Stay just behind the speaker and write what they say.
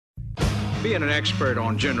Being an expert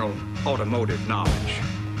on general automotive knowledge,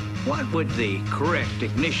 what would the correct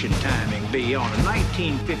ignition timing be on a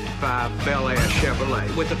 1955 Bel Air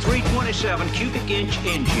Chevrolet with a 327 cubic inch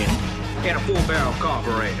engine and a 4-barrel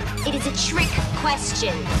carburetor? It is a trick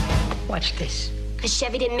question. Watch this. Because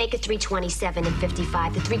Chevy didn't make a 327 in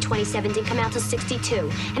 55. The 327 didn't come out till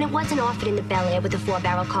 62. And it wasn't offered in the Bel Air with a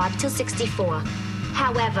 4-barrel carb till 64.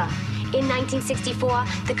 However, in 1964,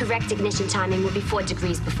 the correct ignition timing would be 4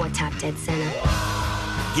 degrees before top dead center.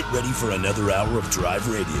 Get ready for another hour of Drive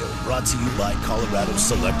Radio, brought to you by Colorado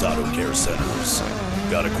Select Auto Care Centers.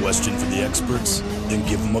 Got a question for the experts? Then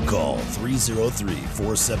give them a call,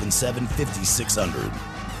 303-477-5600.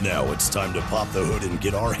 Now it's time to pop the hood and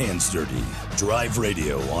get our hands dirty. Drive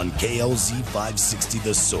Radio on KLZ 560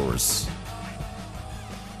 The Source.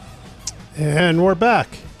 And we're back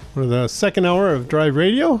for the second hour of Drive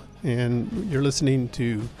Radio, and you're listening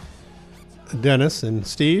to Dennis and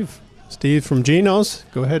Steve. Steve from Geno's.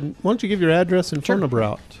 Go ahead. Why don't you give your address and phone number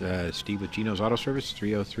out? Steve with Geno's Auto Service,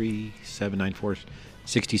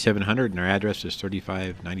 303-794-6700, and our address is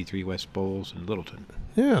 3593 West Bowles in Littleton.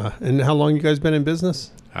 Yeah. And how long you guys been in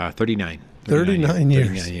business? 39. 39 years.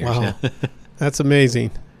 39 years. Wow. Yeah. That's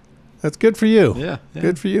amazing. That's good for you. Yeah.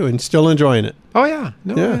 Good for you. And still enjoying it. Oh, yeah.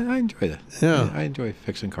 No, Yeah. I enjoy that. Yeah. I enjoy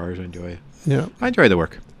fixing cars. I enjoy the work. Yeah. I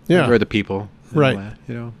enjoy the people. Right.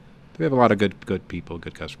 We have a lot of good people,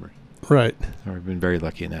 good customers. Right. We've been very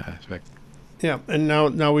lucky in that aspect. Yeah, and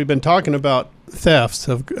now we've been talking about thefts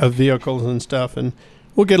of vehicles and stuff, and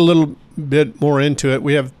we'll get a little bit more into it.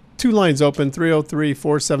 We have two lines open,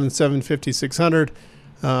 303-477-5600.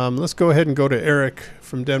 Let's go ahead and go to Eric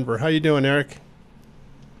from Denver. How you doing, Eric?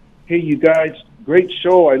 Hey, you guys. Great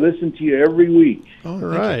show. I listen to you every week. All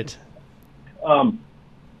right.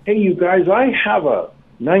 Hey, you guys, I have a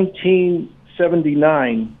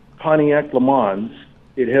 1979 Pontiac Le Mans.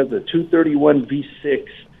 It has a 231 V6.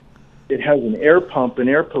 It has an air pump and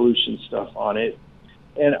air pollution stuff on it.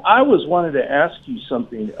 And I wanted to ask you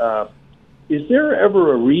something. Is there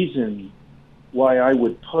ever a reason why I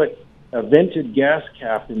would put a vented gas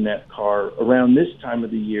cap in that car around this time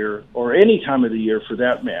of the year, or any time of the year for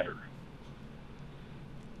that matter?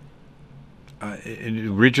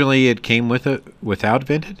 Originally, it came without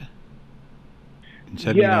vented? In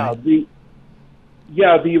 79?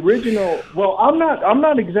 Yeah, the original. Well, I'm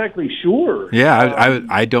not exactly sure. Yeah,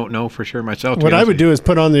 I don't know for sure myself. What I would do is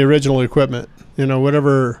put on the original equipment.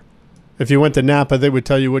 Whatever. If you went to Napa, they would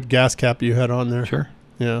tell you what gas cap you had on there. Sure.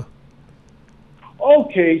 Yeah.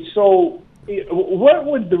 Okay, so what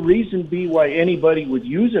would the reason be why anybody would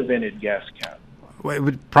use a vented gas cap? Well, it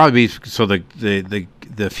would probably be so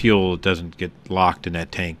the fuel doesn't get locked in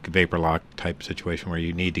that tank, vapor lock type situation where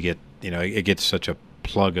you need to get, it gets such a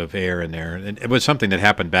plug of air in there. And it was something that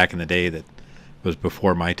happened back in the day that was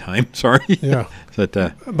before my time. Sorry. Yeah.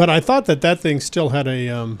 But I thought that thing still had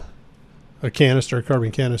a canister, carbon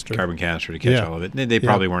canister. Carbon canister to catch all of it. They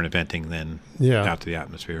probably weren't venting then out to the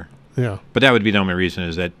atmosphere. Yeah. But that would be the only reason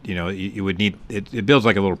is that, you would need, it builds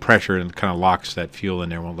like a little pressure and kind of locks that fuel in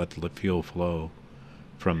there, won't let the fuel flow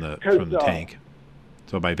from the tank.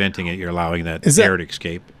 So by venting it, you're allowing that air to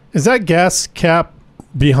escape. Is that gas cap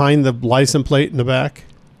behind the license plate in the back?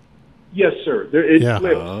 Yes, sir. It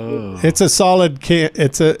flips. Oh. It's a solid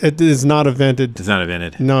it is not a vented. It's not a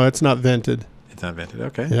vented. No, it's not vented. It's not vented.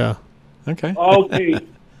 Okay. Yeah. Okay. Okay.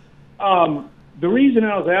 The reason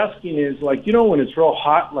I was asking is, when it's real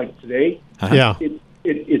hot like today, yeah,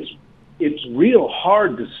 it's real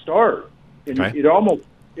hard to start, and it almost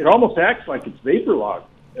acts like it's vapor locked.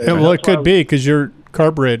 Well, it could be because you're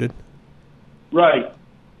carbureted. Right.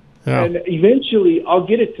 Yeah. And eventually I'll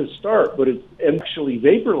get it to start, but it's actually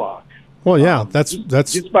vapor lock. Well, yeah, that's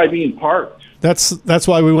just by being parked. That's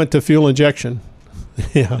why we went to fuel injection.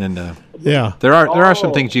 Yeah. And yeah, there are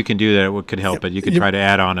some things you can do that could help it. You could try to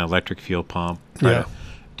add on an electric fuel pump. Try to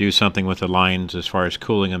do something with the lines as far as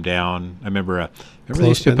cooling them down. I remember they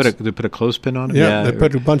used to put a clothespin on them. Yeah, they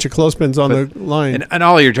put a bunch of clothespins on the line. And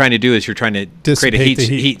all you're trying to do is you're trying to create a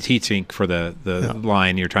heat sink for the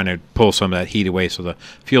line. You're trying to pull some of that heat away so the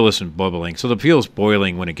fuel isn't bubbling. So the fuel's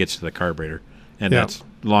boiling when it gets to the carburetor, and that's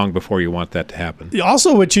long before you want that to happen.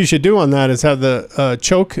 Also, what you should do on that is have the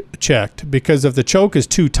choke checked, because if the choke is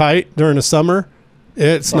too tight during the summer,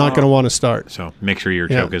 it's not going to want to start. So make sure your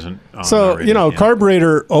choke isn't on. So, already.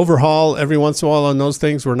 Carburetor overhaul every once in a while on those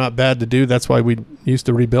things were not bad to do. That's why we used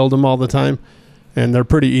to rebuild them all the time. And they're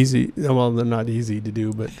pretty easy. Well, they're not easy to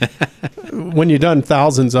do, but when you've done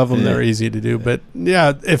thousands of them, they're easy to do. But,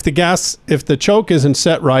 if the choke isn't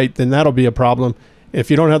set right, then that'll be a problem. If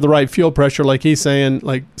you don't have the right fuel pressure, like he's saying,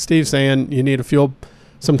 like Steve's saying, you need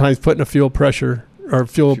sometimes putting a fuel pressure or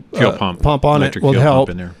fuel pump on it electric will fuel help.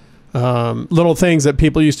 pump in there. Little things that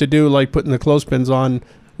people used to do, like putting the clothespins on,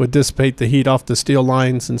 would dissipate the heat off the steel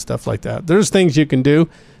lines and stuff like that. There's things you can do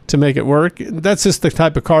to make it work. That's just the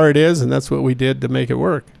type of car it is, and that's what we did to make it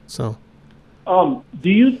work. So, do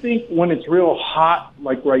you think when it's real hot,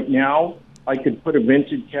 like right now, I could put a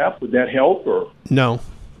vented cap? Would that help? Or no.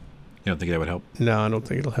 You don't think that would help? No, I don't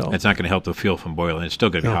think it'll help. It's not going to help the fuel from boiling. It's still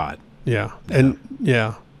going to be hot. Yeah. And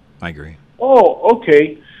I agree. Oh,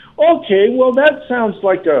 okay. Okay, well, that sounds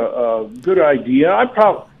like a good idea. I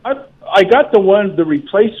got the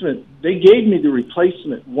replacement. They gave me the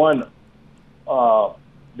replacement one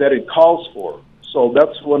that it calls for. So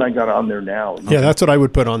that's what I got on there now. Yeah, that's what I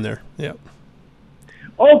would put on there. Yeah.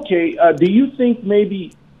 Okay, do you think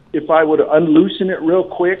maybe if I would unloosen it real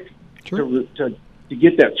quick to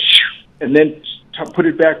get that and then put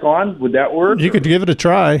it back on, would that work? You could give it a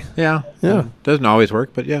try. Yeah. Yeah. Doesn't always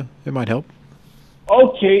work, but yeah, it might help.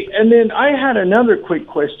 Okay, and then I had another quick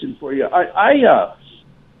question for you. I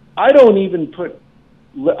don't even put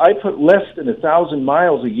less than 1,000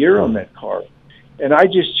 miles a year on that car, and I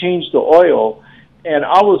just changed the oil, and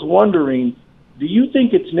I was wondering, do you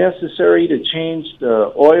think it's necessary to change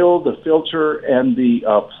the oil, the filter, and the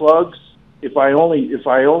plugs if I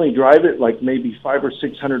only drive it like maybe 500 or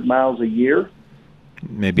 600 miles a year?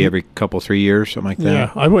 Maybe every couple, 3 years, something like that.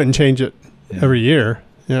 Yeah, I wouldn't change it every year.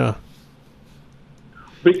 Yeah.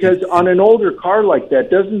 Because on an older car like that,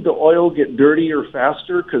 doesn't the oil get dirtier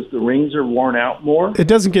faster because the rings are worn out more? It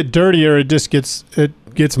doesn't get dirtier. It just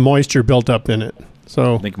gets moisture built up in it.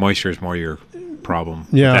 So I think moisture is more your problem.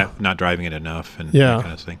 Yeah. Not driving it enough and Yeah. that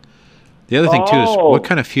kind of thing. The other thing, too, is what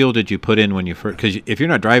kind of fuel did you put in when you first... Because if you're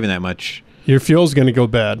not driving that much... your fuel's going to go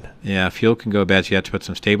bad. Yeah, fuel can go bad, so you have to put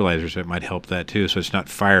some stabilizers that might help that, too, so it's not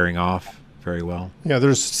firing off very well. Yeah,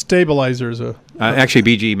 there's stabilizers. Actually,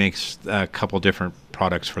 BG makes a couple different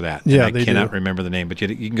products for that. Yeah, and they I cannot do. remember the name, but you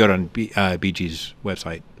can go on BG's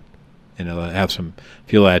website and it'll have some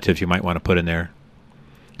fuel additives you might want to put in there.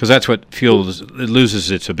 Because that's what fuel is, it loses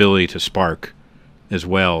its ability to spark as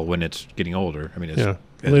well when it's getting older. I mean, It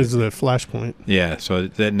loses the flash point. Yeah, so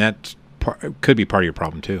then that could be part of your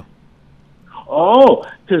problem too. Oh,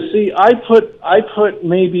 because see, I put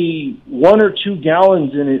maybe 1 or 2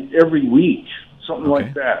 gallons in it every week, something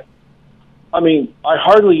like that. I mean, I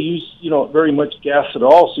hardly use very much gas at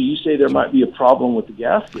all. So you say there might be a problem with the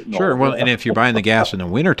gas getting Sure. old. Well, and if you're buying the gas in the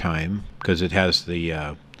wintertime, because it has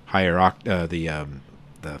the higher the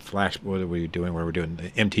flash, what are we doing? Where we're doing the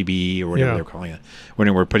MTBE or whatever they're calling it.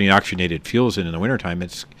 When we're putting oxygenated fuels in the wintertime,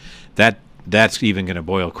 that's even going to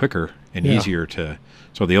boil quicker and easier to.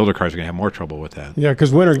 So the older cars are going to have more trouble with that. Yeah,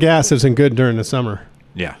 because winter gas isn't good during the summer.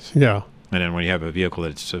 Yes. Yeah. And then when you have a vehicle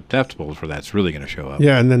that's susceptible for that, it's really going to show up.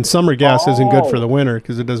 Yeah, and then summer gas isn't good for the winter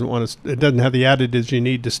because it doesn't have the additives you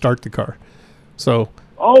need to start the car. So.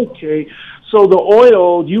 Okay. So the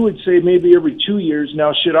oil, you would say maybe every 2 years.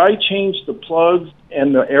 Now, should I change the plugs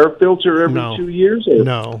and the air filter every 2 years? Or?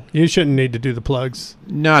 No, you shouldn't need to do the plugs.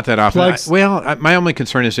 Not that often. Plugs, my only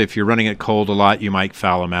concern is if you're running it cold a lot, you might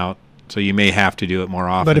foul them out. So you may have to do it more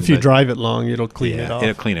often. But if you drive it long, it'll clean it off.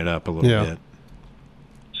 It'll clean it up a little bit.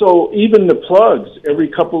 So even the plugs every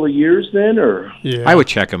couple of years then, or? Yeah. I would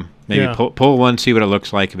check them. Maybe pull one, see what it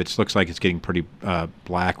looks like. If it looks like it's getting pretty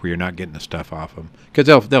black where you're not getting the stuff off them.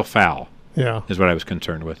 Because they'll foul. Yeah. Is what I was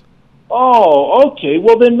concerned with. Oh, okay.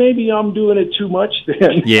 Well, then maybe I'm doing it too much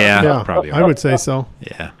then. Yeah, probably. I would say so.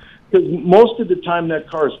 Yeah. Because most of the time that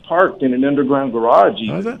car is parked in an underground garage.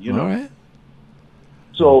 Even, All right.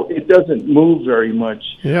 So it doesn't move very much.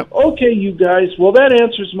 Yep. Okay, you guys. Well, that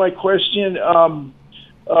answers my question.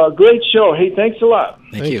 Great show. Hey, thanks a lot.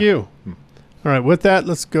 Thank you. All right, with that,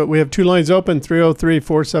 let's go. We have 2 lines open,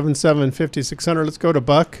 303-477-5600. Let's go to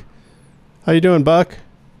Buck. How you doing, Buck?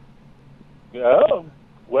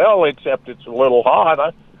 Well, except it's a little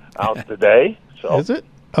hot out today. So is it?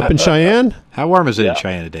 Up in Cheyenne? How warm is it in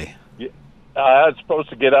Cheyenne today? It's supposed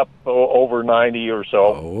to get up over 90 or so.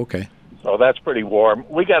 Oh, okay. So that's pretty warm.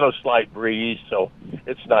 We got a slight breeze, so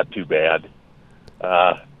it's not too bad.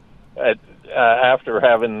 After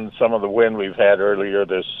having some of the wind we've had earlier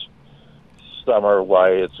this summer,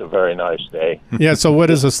 why, it's a very nice day. Yeah, so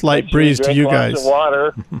what is a slight breeze to you guys? Lots of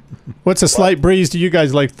water. What's a slight breeze to you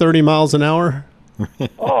guys, like 30 miles an hour?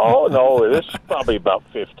 Oh, no, this is probably about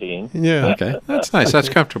 15. Yeah. Okay, that's nice. That's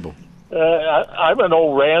comfortable. I'm an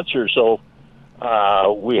old rancher, so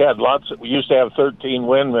we used to have 13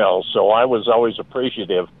 windmills, so I was always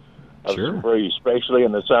appreciative of some breeze, especially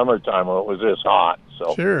in the summertime when it was this hot.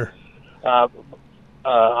 So sure.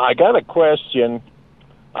 I got a question.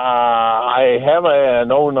 I have an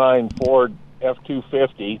 09 Ford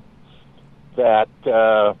F-250, that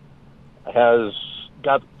has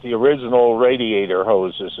got the original radiator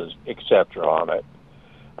hoses, etc. on it.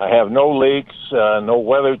 I have no leaks, no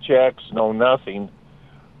weather checks, no nothing.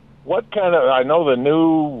 What kind of, I know the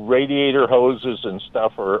new radiator hoses and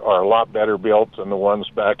stuff are a lot better built than the ones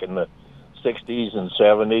back in the 60s and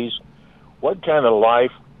 70s. What kind of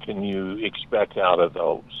life can you expect out of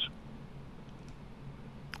those?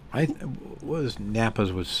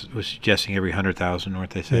 Napa's was suggesting every 100,000, weren't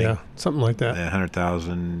they saying? Yeah, something like that.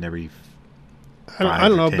 100,000 every I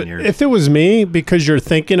don't know, 10 but years. if it was me, because you're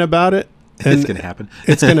thinking about it, It's going to happen.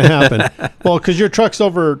 It's going to happen. Well, because your truck's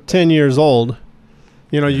over 10 years old,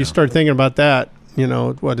 you start thinking about that.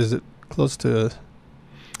 What is it? Close to.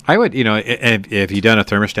 I would, have you done a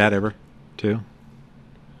thermostat ever, too?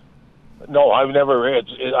 No, I've never had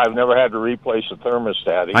to replace a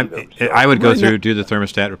thermostat either. I would go through, do the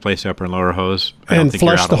thermostat, replace the upper and lower hose, and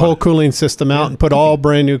flush the whole cooling system out and put all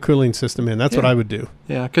brand new cooling system in. That's what I would do.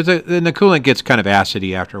 Yeah, because then the coolant gets kind of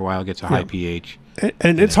acidy after a while, gets a high pH.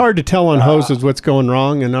 And it's hard to tell on hoses what's going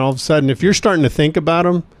wrong. And all of a sudden, if you're starting to think about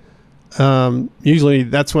them, usually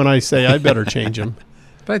that's when I say I better change them.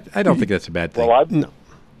 But I don't think that's a bad thing. Well,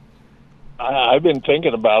 I've been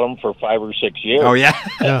thinking about them for 5 or 6 years. Oh yeah,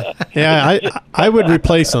 I would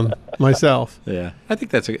replace them myself. Yeah, I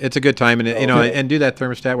think it's a good time, and and do that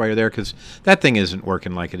thermostat while you're there, because that thing isn't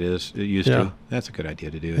working like it used to. That's a good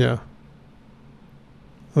idea to do it. Yeah.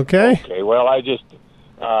 Okay. Okay. Well, I just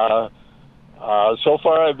so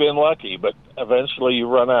far I've been lucky, but eventually you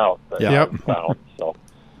run out. Yep. So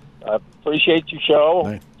I appreciate your show.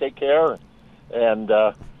 Right. Take care, and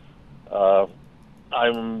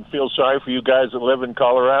I feel sorry for you guys that live in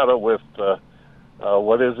Colorado with,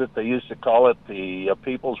 what is it? They used to call it the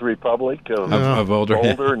People's Republic of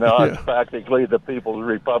Boulder. Now it's practically the People's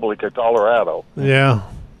Republic of Colorado. Yeah,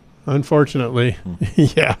 unfortunately.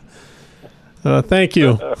 Yeah. Thank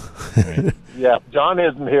you. Yeah, John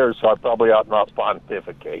isn't here, so I probably ought not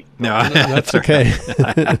pontificate. No, that's okay.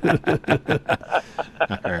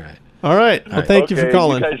 All right. Well, thank you for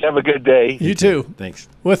calling. You guys have a good day. You too. Thanks.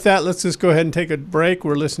 With that, let's just go ahead and take a break.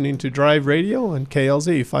 We're listening to Drive Radio on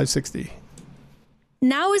KLZ 560.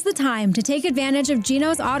 Now is the time to take advantage of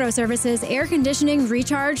Gino's Auto Services Air Conditioning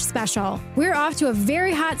Recharge Special. We're off to a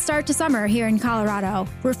very hot start to summer here in Colorado.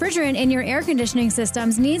 Refrigerant in your air conditioning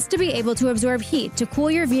systems needs to be able to absorb heat to cool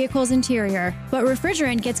your vehicle's interior. But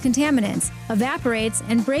refrigerant gets contaminants, evaporates,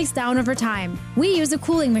 and breaks down over time. We use a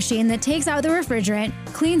cooling machine that takes out the refrigerant,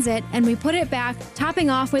 cleans it, and we put it back, topping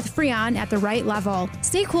off with Freon at the right level.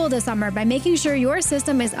 Stay cool this summer by making sure your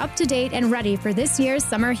system is up to date and ready for this year's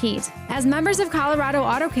summer heat. As members of Colorado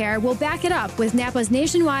Auto Care will back it up with Napa's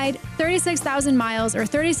nationwide 36,000 miles or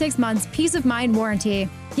 36 months peace of mind warranty.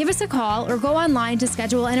 Give us a call or go online to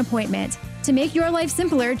schedule an appointment. To make your life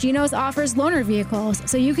simpler, Gino's offers loaner vehicles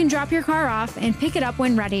so you can drop your car off and pick it up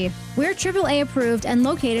when ready. We're AAA approved and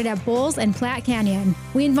located at Bowles and Platte Canyon.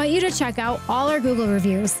 We invite you to check out all our Google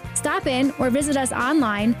reviews. Stop in or visit us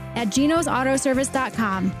online at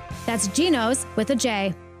ginosautoservice.com. That's Gino's with a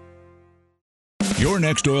J. Your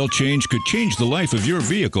next oil change could change the life of your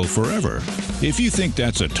vehicle forever. If you think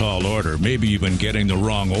that's a tall order, maybe you've been getting the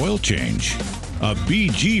wrong oil change. A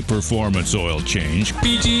BG Performance oil change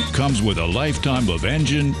comes with a lifetime of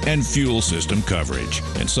engine and fuel system coverage.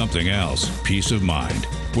 And something else, peace of mind.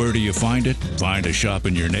 Where do you find it? Find a shop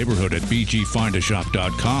in your neighborhood at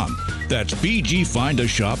bgfindashop.com. That's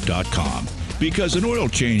bgfindashop.com. Because an oil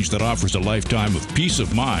change that offers a lifetime of peace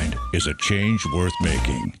of mind is a change worth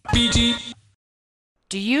making. BG.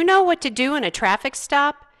 Do you know what to do in a traffic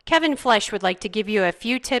stop? Kevin Flesh would like to give you a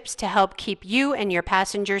few tips to help keep you and your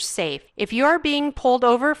passengers safe. If you are being pulled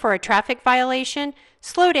over for a traffic violation,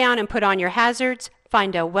 slow down and put on your hazards,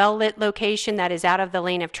 find a well-lit location that is out of the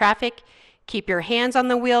lane of traffic, keep your hands on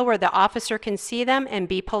the wheel where the officer can see them, and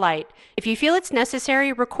be polite. If you feel it's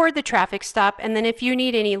necessary, record the traffic stop, and then if you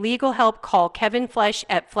need any legal help, call Kevin Flesh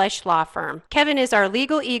at Flesh Law Firm. Kevin is our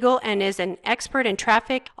legal eagle and is an expert in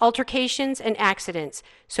traffic, altercations, and accidents.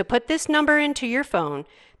 So put this number into your phone,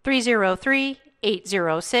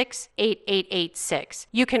 303-806-8886.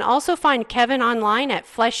 You can also find Kevin online at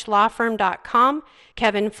fleshlawfirm.com.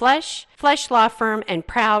 Kevin Flesh, Flesh Law Firm, and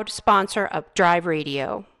proud sponsor of Drive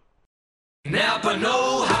Radio. Napa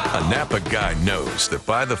know-how. A Napa guy knows that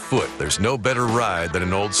by the foot, there's no better ride than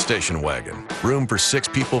an old station wagon. Room for 6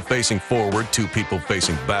 people facing forward, 2 people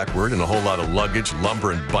facing backward, and a whole lot of luggage, lumber,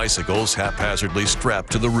 and bicycles haphazardly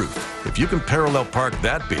strapped to the roof. If you can parallel park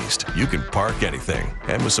that beast, you can park anything.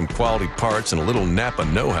 And with some quality parts and a little Napa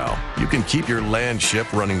know-how, you can keep your land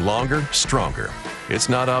ship running longer, stronger. It's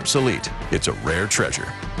not obsolete. It's a rare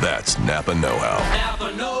treasure. That's Napa know-how.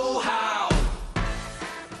 Napa know-how.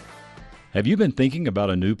 Have you been thinking about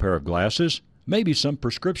a new pair of glasses? Maybe some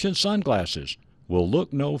prescription sunglasses? Well,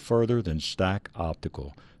 look no further than Stack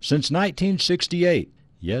Optical. Since 1968,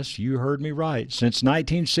 yes, you heard me right. Since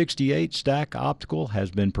 1968, Stack Optical has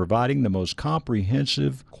been providing the most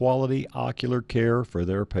comprehensive quality ocular care for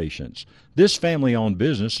their patients. This family-owned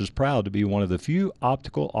business is proud to be one of the few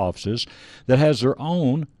optical offices that has their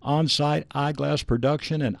own on-site eyeglass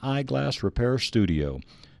production and eyeglass repair studio.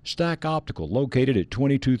 Stack Optical, located at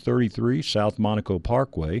 2233 South Monaco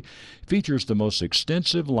Parkway, features the most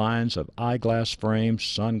extensive lines of eyeglass frames,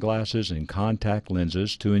 sunglasses, and contact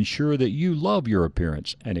lenses to ensure that you love your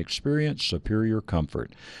appearance and experience superior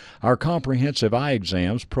comfort. Our comprehensive eye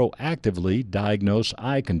exams proactively diagnose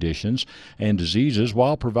eye conditions and diseases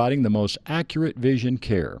while providing the most accurate vision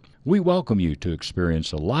care. We welcome you to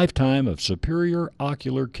experience a lifetime of superior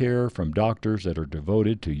ocular care from doctors that are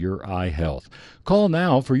devoted to your eye health. Call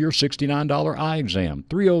now for your $69 eye exam,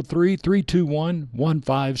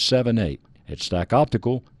 303-321-1578. At Stack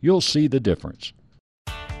Optical, you'll see the difference.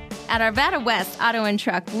 At Arvada West Auto and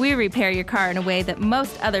Truck, we repair your car in a way that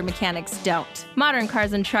most other mechanics don't. Modern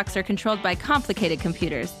cars and trucks are controlled by complicated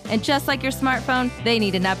computers, and just like your smartphone, they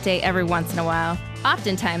need an update every once in a while.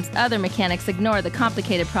 Oftentimes, other mechanics ignore the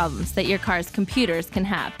complicated problems that your car's computers can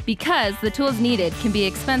have because the tools needed can be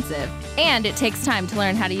expensive and it takes time to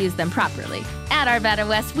learn how to use them properly. At Arvada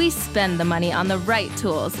West, we spend the money on the right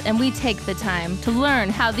tools and we take the time to learn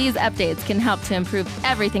how these updates can help to improve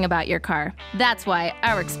everything about your car. That's why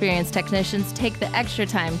our experienced technicians take the extra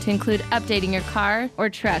time to include updating your car or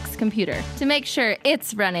truck's computer to make sure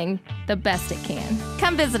it's running the best it can.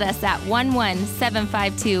 Come visit us at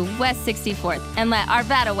 11752 West 64th and let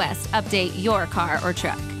Arvada West update your car or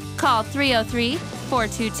truck. Call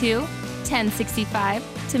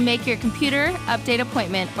 303-422-1065 to make your computer update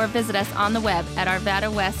appointment or visit us on the web at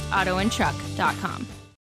arvadawestautoandtruck.com.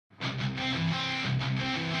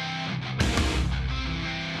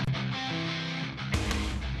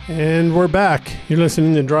 And we're back. You're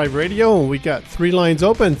listening to Drive Radio. We got 3 lines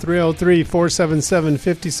open,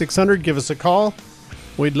 303-477-5600. Give us a call.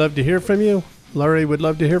 We'd love to hear from you. Larry would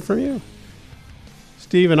love to hear from you.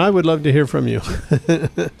 Steve and I would love to hear from you.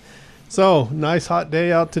 So, nice hot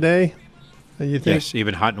day out today. You think? Yes,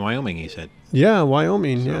 even hot in Wyoming, he said. Yeah,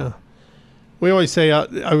 Wyoming, yeah. We always say,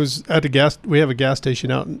 I was at we have a gas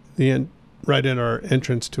station out in the end, right in our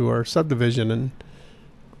entrance to our subdivision, and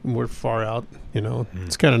we're far out,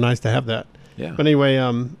 It's kind of nice to have that. Yeah. But anyway,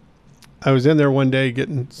 I was in there one day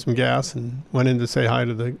getting some gas and went in to say hi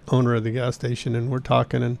to the owner of the gas station, and we're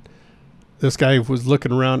talking, and this guy was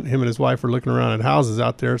looking around, him and his wife were looking around at houses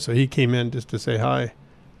out there, so he came in just to say hi,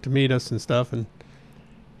 to meet us and stuff, and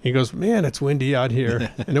he goes, man, it's windy out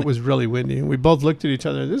here. And it was really windy. And we both looked at each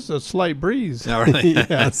other. This is a slight breeze. Oh, really?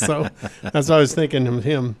 Yeah, so that's what I was thinking of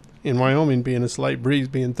him in Wyoming being a slight breeze,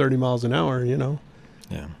 being 30 miles an hour, Yeah.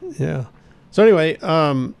 Yeah. So anyway,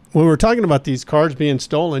 when we were talking about these cars being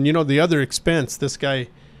stolen, the other expense, this guy,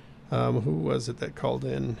 who was it that called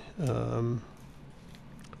in?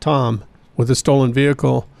 Tom, with a stolen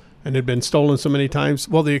vehicle, and had been stolen so many times.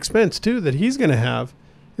 Well, the expense, too, that he's going to have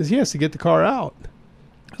is he has to get the car out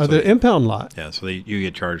of the impound lot. Yeah, so you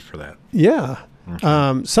get charged for that. Yeah.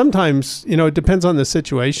 Okay. Sometimes, it depends on the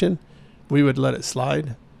situation. We would let it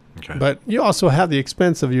slide. Okay. But you also have the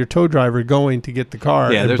expense of your tow driver going to get the car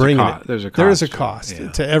and bringing it. There's a cost. There is a cost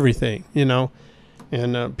to everything, And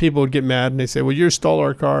people would get mad and they say, well, you stole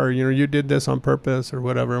our car, or, you did this on purpose or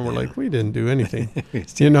whatever. And we're like, we didn't do anything,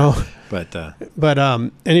 But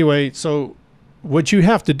anyway, so what you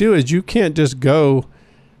have to do is you can't just go,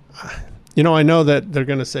 I know that they're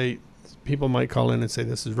going to say, people might call in and say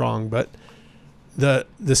this is wrong, but the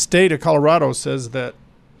state of Colorado says that,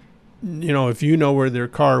 if you know where their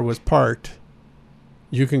car was parked,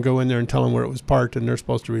 you can go in there and tell them where it was parked and they're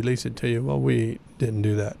supposed to release it to you. Well, we didn't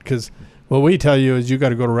do that because what we tell you is you got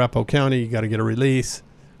to go to Arapahoe County, you got to get a release.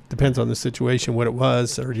 Depends on the situation, what it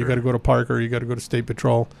was, or you got to go to Parker, you got to go to State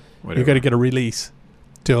Patrol. Whatever. You got to get a release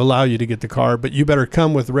to allow you to get the car, but you better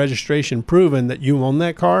come with registration proving that you own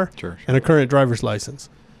that car and a current driver's license.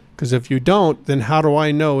 Because if you don't, then how do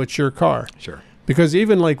I know it's your car? Sure. Because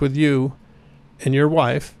even like with you and your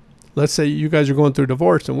wife, let's say you guys are going through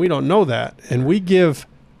divorce and we don't know that, and we give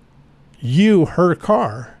you her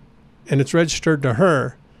car and it's registered to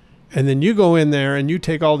her, and then you go in there and you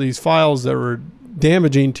take all these files that were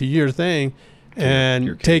damaging to your thing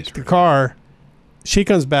and take the car, she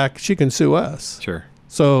comes back, she can sue us. Sure.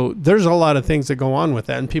 So there's a lot of things that go on with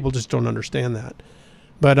that, and people just don't understand that.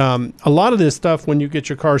 But a lot of this stuff, when you get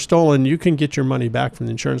your car stolen, you can get your money back from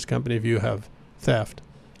the insurance company if you have theft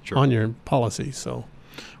on your policy. So,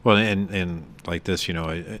 well, and like this,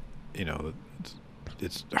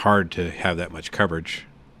 it's hard to have that much coverage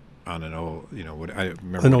on an what I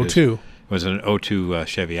remember an 02. It was an 02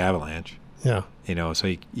 Chevy Avalanche. Yeah. So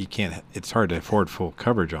you can't. It's hard to afford full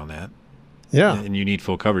coverage on that. Yeah. And you need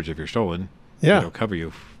full coverage if you're stolen. Yeah. It'll cover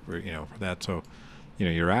you for that. So,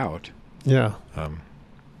 you're out. Yeah.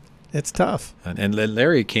 It's tough. And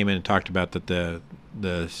Larry came in and talked about that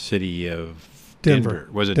the city of Denver.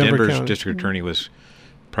 Was it Denver Denver's County. district attorney was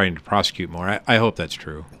trying to prosecute more? I hope that's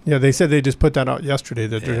true. Yeah, they said they just put that out yesterday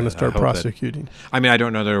that they're going to start prosecuting. I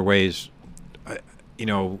don't know. There are ways,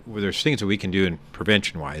 where there's things that we can do in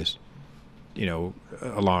prevention-wise,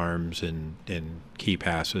 alarms and key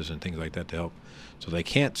passes and things like that to help, so they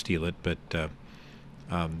can't steal it. But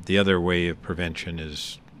the other way of prevention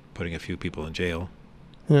is putting a few people in jail.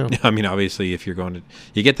 Yeah. Obviously, if you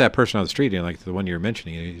get that person on the street, like the one you were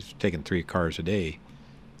mentioning, he's taking 3 cars a day,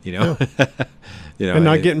 Yeah. And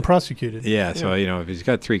not getting prosecuted. Yeah. So, if he's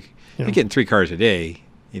got 3, if you're getting 3 cars a day,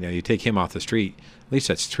 you take him off the street, at least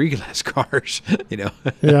that's 3 less cars,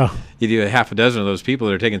 Yeah. You do a half a dozen of those people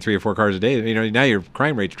that are taking 3 or 4 cars a day, now your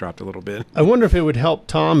crime rate's dropped a little bit. I wonder if it would help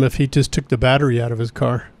Tom if he just took the battery out of his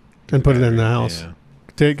car and put it in the house. Yeah.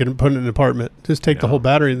 Take it and put it in an apartment. Just take the whole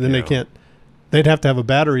battery, then they can't. They'd have to have a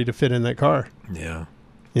battery to fit in that car. Yeah.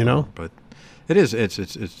 But it is.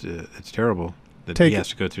 It's terrible that he has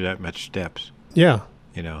to go through that much steps. Yeah.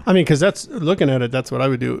 Because that's looking at it. That's what I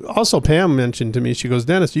would do. Also, Pam mentioned to me. She goes,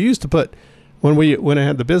 Dennis, you used to put when I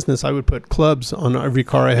had the business, I would put clubs on every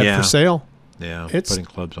car I had for sale. Yeah. Putting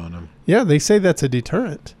clubs on them. Yeah, they say that's a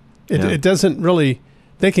deterrent. It doesn't really.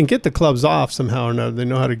 They can get the clubs off somehow or another. They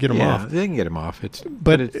know how to get them off. Yeah, they can get them off.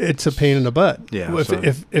 But it's a pain in the butt. Yeah.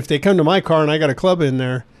 If they come to my car and I got a club in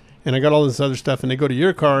there and I got all this other stuff and they go to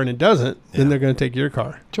your car and it doesn't, then they're going to take your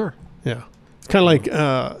car. Sure. Yeah. It's kind of like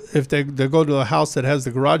if they go to a house that has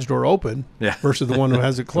the garage door open versus the one who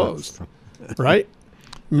has it closed. Right?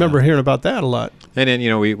 Remember hearing about that a lot. And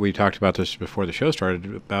then, we talked about this before the show started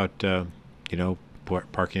about,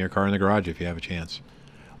 parking your car in the garage if you have a chance.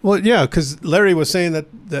 Well, yeah, because Larry was saying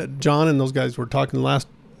that John and those guys were talking last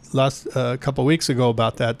couple of weeks ago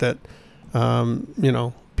about that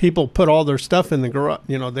people put all their stuff in the garage.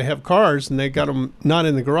 They have cars and they got them not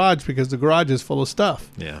in the garage because the garage is full of stuff.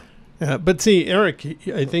 Yeah. But see, Eric,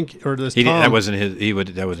 I think, or this Tom, that wasn't his.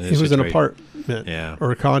 That wasn't his. He was situation. an apartment,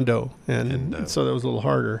 or a condo, and so that was a little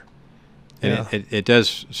harder. And it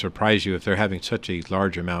does surprise you if they're having such a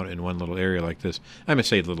large amount in one little area like this. I'm gonna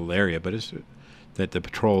say little area, but it's that the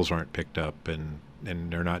patrols aren't picked up and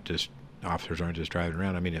they're not just officers aren't just driving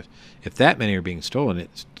around. If that many are being stolen,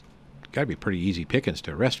 it's got to be pretty easy pickings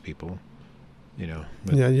to arrest people.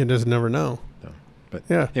 But, you just never know. No. But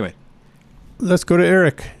anyway, let's go to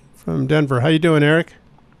Eric from Denver. How you doing, Eric?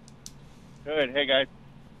 Good. Hey, guys.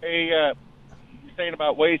 Hey, you're saying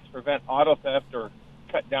about ways to prevent auto theft or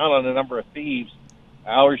cut down on the number of thieves.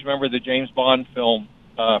 I always remember the James Bond film,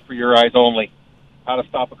 For Your Eyes Only, How to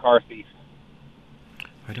Stop a Car Thief.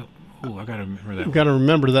 I got to remember that. We've got to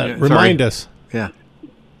remember that. Yeah, Remind us. Yeah.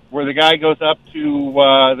 Where the guy goes up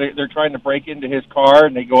to, they're trying to break into his car,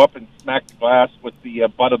 and they go up and smack the glass with the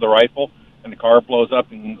butt of the rifle, and the car blows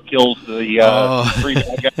up and kills the 3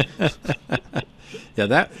 bad guys. Yeah,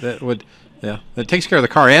 that would. Yeah, it takes care of the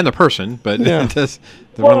car and the person, but it does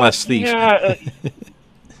one less thief. Yeah,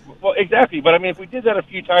 well, exactly. But if we did that a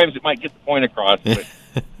few times, it might get the point across. But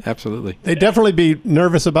absolutely. They'd definitely be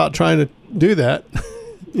nervous about trying to do that.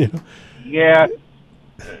 Yeah.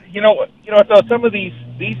 So some of these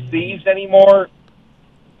thieves anymore,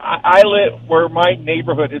 I live where my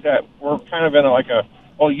neighborhood is at. We're kind of in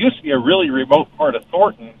it used to be a really remote part of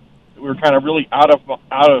Thornton. We were kind of really out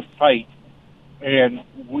of sight. And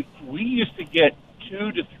we used to get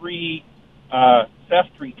 2 to 3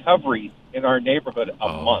 theft recoveries in our neighborhood a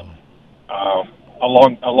month, a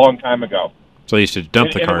long time ago. So they used to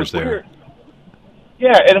dump the cars there. Weird.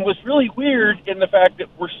 Yeah, and it was really weird in the fact that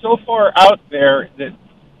we're so far out there that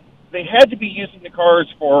they had to be using the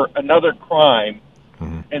cars for another crime,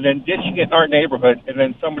 and then ditching it in our neighborhood, and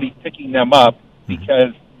then somebody picking them up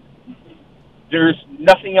because there's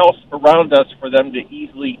nothing else around us for them to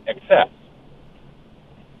easily access.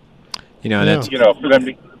 That's for them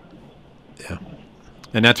to. Yeah,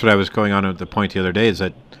 and that's what I was going on at the point the other day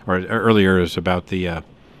earlier is about the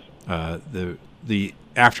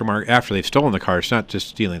aftermarket after they've stolen the car. It's not just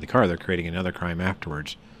stealing the car; they're creating another crime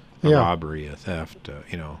afterwards, a robbery, a theft,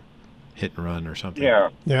 hit and run or something. Yeah.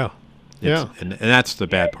 And that's the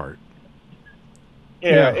bad part.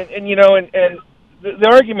 Yeah. And the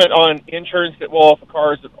argument on insurance that if a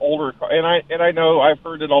car is an older car, and I know I've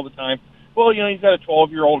heard it all the time. Well, he's got a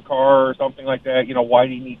 12-year-old car or something like that. Why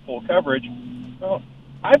do you need full coverage? Well,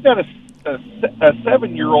 I've got a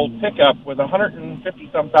 7-year-old pickup with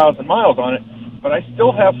 150-some thousand miles on it, but I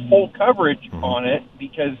still have full coverage on it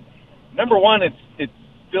because, number one, it's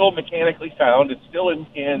still mechanically sound. It's still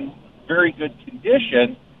in very good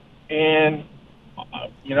condition. And,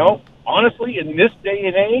 honestly, in this day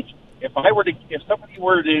and age, if somebody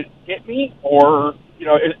were to hit me or,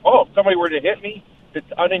 if somebody were to hit me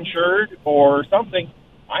that's uninsured or something,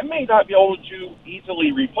 I may not be able to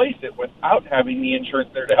easily replace it without having the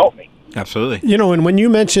insurance there to help me. Absolutely. And when you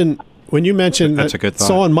mention that's a good thought.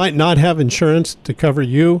 Someone might not have insurance to cover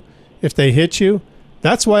you if they hit you,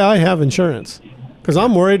 that's why I have insurance, because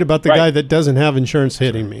I'm worried about the guy that doesn't have insurance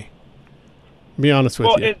hitting me. Be honest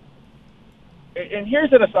with you. And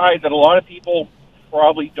here's an aside that a lot of people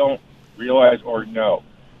probably don't realize or know.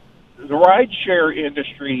 The rideshare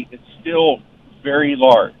industry is still very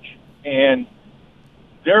large, and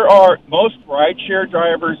most rideshare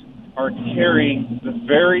drivers are carrying the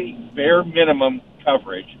very bare minimum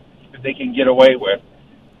coverage that they can get away with.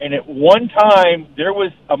 And at one time, there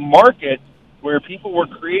was a market where people were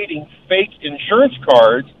creating fake insurance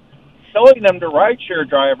cards, selling them to rideshare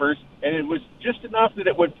drivers, and it was just enough that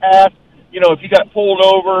it would pass. If you got pulled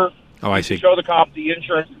over, I see. Show the cop the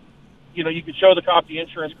insurance. You could show the cop the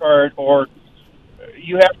insurance card, or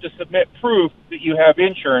you have to submit proof that you have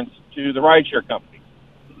insurance to the rideshare company.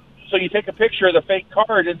 So you take a picture of the fake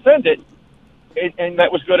card and send it, and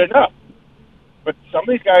that was good enough. But some of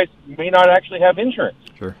these guys may not actually have insurance.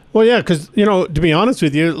 Sure. Well, yeah, because, to be honest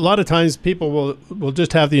with you, a lot of times people will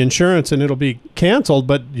just have the insurance and it'll be canceled,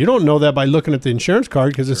 but you don't know that by looking at the insurance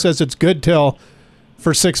card because it says it's good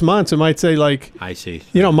for 6 months. It might say I see.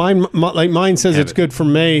 Mine says it's good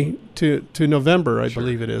from May to November, I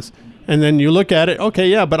believe it is. And then you look at it, okay,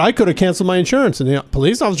 yeah, but I could have canceled my insurance, and the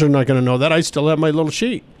police officer's not going to know that. I still have my little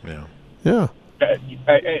sheet. Yeah. Yeah.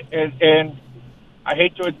 And I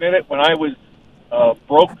hate to admit it, when I was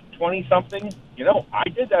broke 20-something, I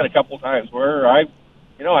did that a couple times where I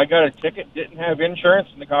got a ticket, didn't have insurance,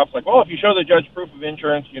 and the cop's like, well, if you show the judge proof of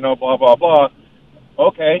insurance, blah, blah, blah.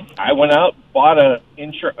 Okay, I went out, bought a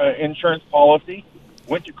insurance policy,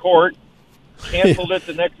 went to court, canceled it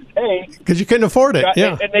the next day because you couldn't afford it.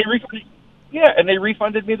 And they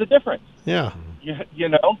refunded me the difference. Yeah,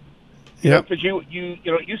 because it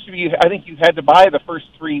used to be, I think you had to buy the first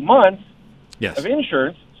 3 months of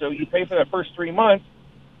insurance, so you pay for that first 3 months,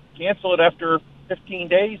 cancel it after 15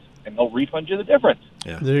 days, and they'll refund you the difference.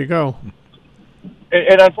 Yeah, there you go.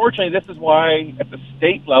 And unfortunately, this is why at the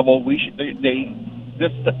state level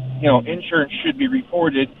insurance should be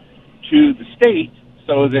reported to the state.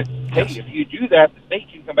 So that, hey, if you do that, the state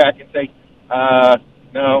can come back and say,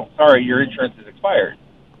 no, sorry, your insurance is expired.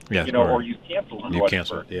 Yeah, or you canceled it. You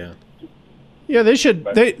canceled it, yeah. Yeah, they should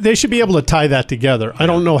they should be able to tie that together. I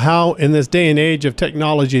don't know how in this day and age of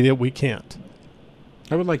technology that we can't.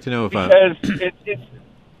 I would like to know if... Because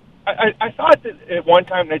I thought that at one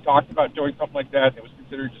time they talked about doing something like that. It was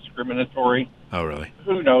considered discriminatory. Oh, really?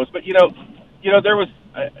 Who knows? But, there was...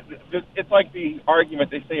 it's like the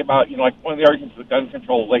argument they say about, like one of the arguments with gun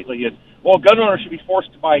control lately is, well, gun owners should be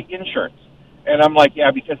forced to buy insurance. And I'm like,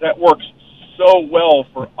 yeah, because that works so well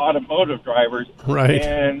for automotive drivers. Right.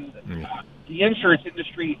 And the insurance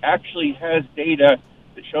industry actually has data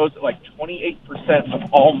that shows that like 28%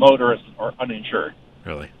 of all motorists are uninsured.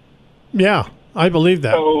 Really? Yeah, I believe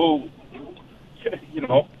that. So,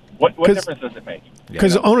 what difference does it make?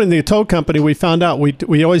 Because owning the tow company, we found out,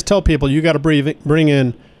 we always tell people you got to bring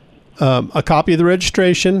in a copy of the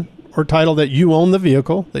registration or title that you own the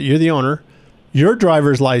vehicle, that you're the owner, your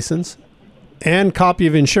driver's license, and copy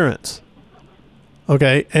of insurance.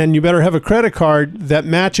 Okay, and you better have a credit card that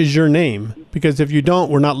matches your name, because if you don't,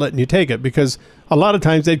 we're not letting you take it. Because a lot of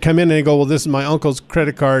times they'd come in and they go, well, this is my uncle's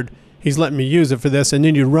credit card. He's letting me use it for this. And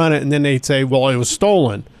then you run it, and then they'd say, well, it was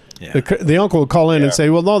stolen. Yeah. The uncle would call in and say,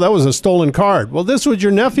 well, no, that was a stolen card. Well, this was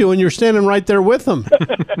your nephew, and you're standing right there with him.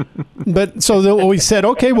 But so we said,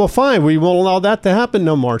 okay, well, fine. We won't allow that to happen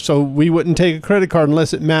no more. So we wouldn't take a credit card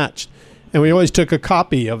unless it matched. And we always took a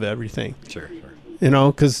copy of everything. Sure.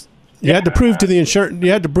 Because you had to prove to the insurance,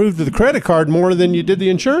 you had to prove to the credit card more than you did the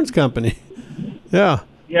insurance company. Yeah.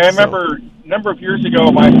 Yeah, I remember a number of years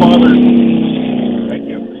ago, my father. Thank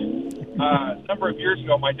you. A number of years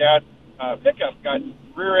ago, my dad's pickup got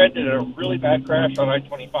rear-ended in a really bad crash on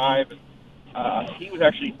I-25, and he was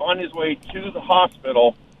actually on his way to the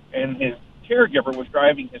hospital, and his caregiver was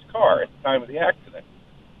driving his car at the time of the accident.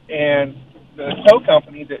 And the tow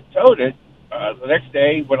company that towed it, the next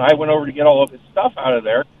day when I went over to get all of his stuff out of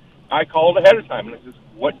there, I called ahead of time, and I says,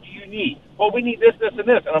 what do you need? Well, we need this, this, and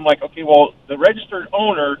this. And I'm like, okay, well, the registered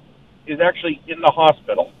owner is actually in the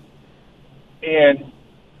hospital. And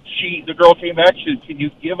the girl came back, she said, can you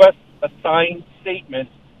give us a signed statement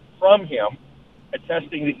from him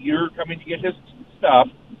attesting that you're coming to get his stuff,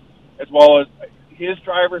 as well as his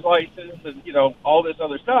driver's license and, you know, all this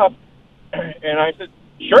other stuff? And I said,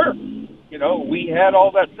 sure. You know, we had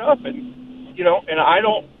all that stuff, and, you know, and I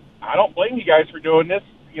don't blame you guys for doing this,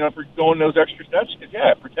 you know, for going those extra steps, because,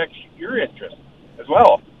 yeah, it protects your interest as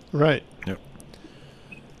well. Right. Yep.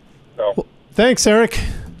 So, well, thanks, Eric.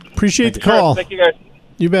 Appreciate the call. Thank you, guys.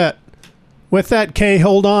 You bet. With that, Kay,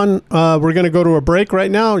 hold on. We're going to go to a break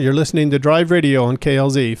right now. You're listening to Drive Radio on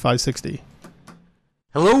KLZ 560.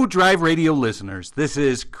 Hello, Drive Radio listeners. This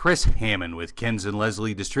is Chris Hammond with Ken's and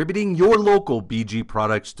Leslie Distributing, your local BG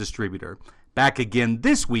Products distributor. Back again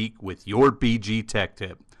this week with your BG Tech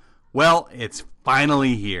Tip. Well, it's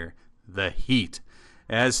finally here, the heat.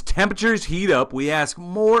 As temperatures heat up, we ask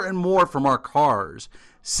more and more from our cars.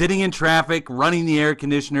 Sitting in traffic, running the air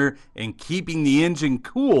conditioner, and keeping the engine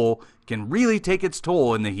cool can really take its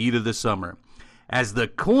toll in the heat of the summer. As the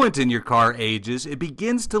coolant in your car ages, it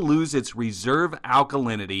begins to lose its reserve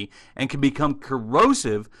alkalinity and can become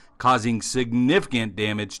corrosive, causing significant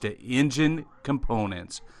damage to engine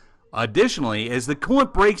components. Additionally, as the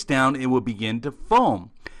coolant breaks down, it will begin to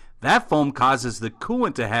foam. That foam causes the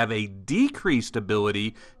coolant to have a decreased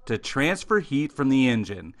ability to transfer heat from the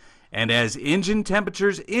engine. And as engine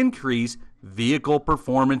temperatures increase, vehicle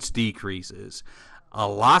performance decreases. A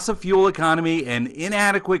loss of fuel economy and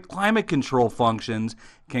inadequate climate control functions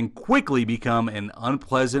can quickly become an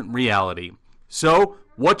unpleasant reality. So,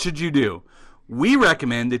 what should you do? We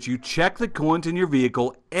recommend that you check the coolant in your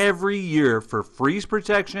vehicle every year for freeze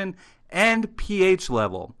protection and pH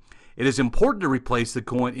level. It is important to replace the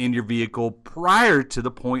coolant in your vehicle prior to the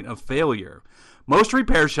point of failure. Most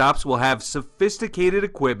repair shops will have sophisticated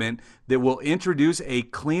equipment that will introduce a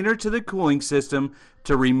cleaner to the cooling system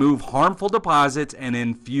to remove harmful deposits and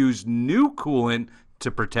infuse new coolant to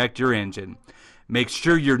protect your engine. Make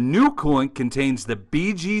sure your new coolant contains the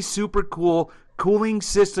BG Supercool Cooling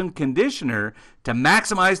System Conditioner to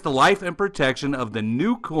maximize the life and protection of the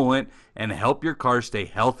new coolant and help your car stay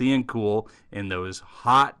healthy and cool in those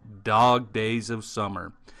hot dog days of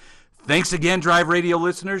summer. Thanks again, Drive Radio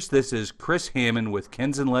listeners. This is Chris Hammond with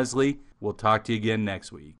Ken's and Leslie. We'll talk to you again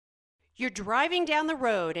next week. You're driving down the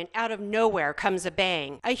road and out of nowhere comes a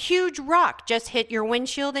bang. A huge rock just hit your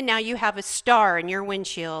windshield and now you have a star in your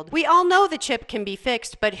windshield. We all know the chip can be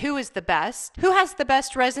fixed, but who is the best? Who has the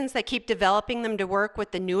best resins that keep developing them to work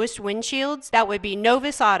with the newest windshields? That would be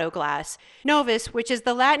Novus Auto Glass. Novus, which is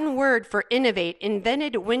the Latin word for innovate,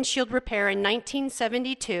 invented windshield repair in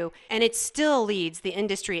 1972, and it still leads the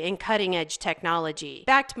industry in cutting-edge technology.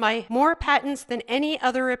 Backed by more patents than any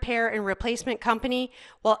other repair and replacement company,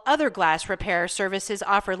 while other glass repair services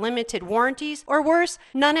offer limited warranties, or worse,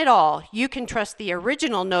 none at all. You can trust the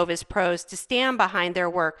original Novus pros to stand behind their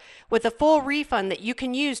work with a full refund that you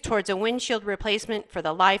can use towards a windshield replacement for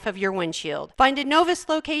the life of your windshield. Find a Novus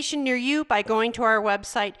location near you by going to our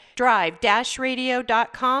website,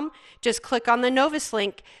 drive-radio.com. Just click on the Novus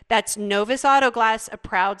link. That's Novus Auto Glass, a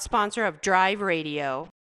proud sponsor of Drive Radio.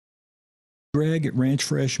 Greg at Ranch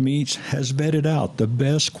Fresh Meats has vetted out the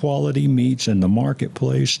best quality meats in the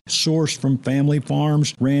marketplace, sourced from family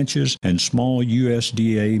farms, ranches, and small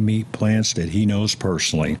USDA meat plants that he knows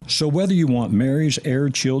personally. So whether you want Mary's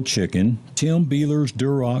air-chilled chicken, Tim Beeler's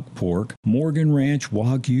Duroc pork, Morgan Ranch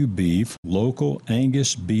Wagyu beef, local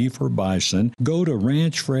Angus beef or bison, go to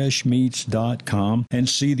ranchfreshmeats.com and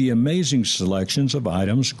see the amazing selections of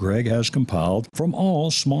items Greg has compiled from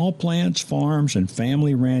all small plants, farms, and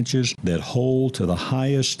family ranches that hold to the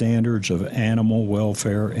highest standards of animal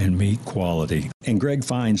welfare and meat quality. And Greg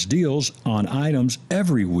finds deals on items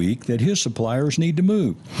every week that his suppliers need to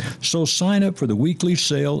move. So sign up for the weekly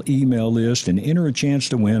sale email list and enter a chance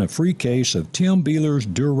to win a free case of Tim Beeler's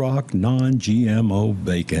Duroc non-GMO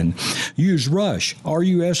bacon. Use RUSH,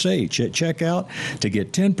 R-U-S-H, at checkout to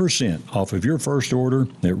get 10% off of your first order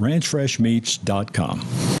at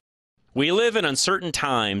ranchfreshmeats.com. We live in uncertain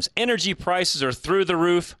times. Energy prices are through the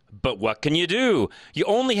roof, but what can you do? You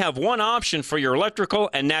only have one option for your electrical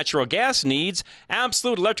and natural gas needs.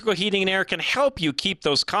 Absolute Electrical Heating and Air can help you keep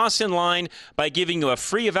those costs in line by giving you a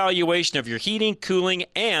free evaluation of your heating, cooling,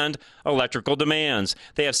 and electrical demands.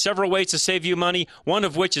 They have several ways to save you money, one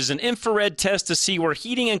of which is an infrared test to see where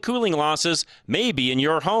heating and cooling losses may be in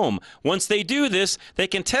your home. Once they do this, they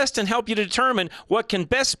can test and help you determine what can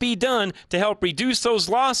best be done to help reduce those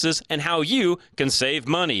losses and how you can save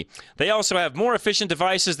money. They also have more efficient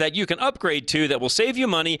devices that you can upgrade to that will save you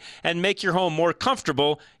money and make your home more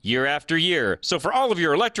comfortable year after year. So for all of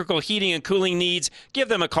your electrical, heating, and cooling needs, give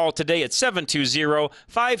them a call today at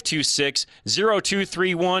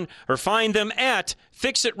 720-526-0231 or find them at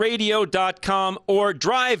fixitradio.com or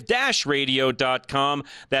drive-radio.com.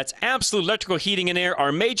 That's Absolute Electrical Heating and Air,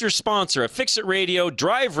 our major sponsor of Fix It Radio,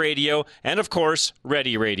 Drive Radio, and of course,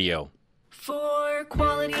 Ready Radio. For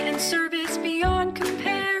quality and service beyond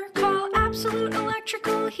compare, call Absolute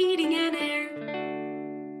Electrical Heating and Air.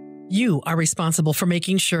 You are responsible for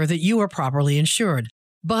making sure that you are properly insured,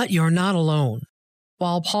 but you're not alone.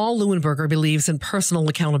 While Paul Leuenberger believes in personal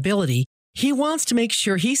accountability, he wants to make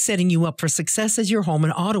sure he's setting you up for success as your home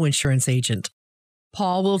and auto insurance agent.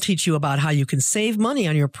 Paul will teach you about how you can save money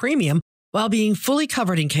on your premium while being fully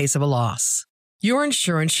covered in case of a loss. Your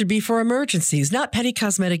insurance should be for emergencies, not petty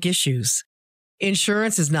cosmetic issues.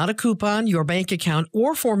 Insurance is not a coupon, your bank account,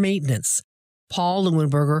 or for maintenance. Paul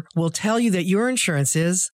Leuenberger will tell you that your insurance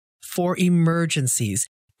is for emergencies.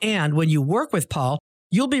 And when you work with Paul,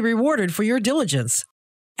 you'll be rewarded for your diligence.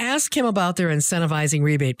 Ask him about their incentivizing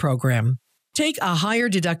rebate program. Take a higher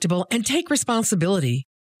deductible and take responsibility.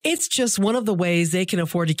 It's just one of the ways they can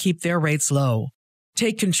afford to keep their rates low.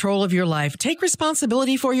 Take control of your life. Take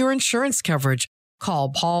responsibility for your insurance coverage. Call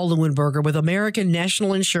Paul Leuenberger with American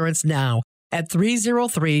National Insurance now at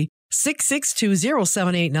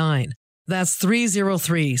 303-662-0789. That's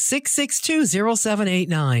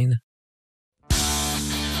 303-662-0789.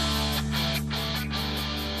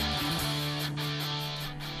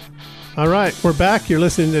 All right, we're back. You're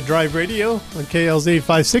listening to Drive Radio on KLZ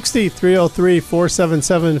 560,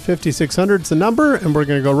 303-477-5600 is the number, and we're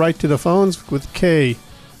going to go right to the phones with Kay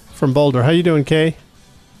from Boulder. How you doing, Kay?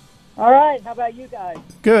 All right. How about you guys?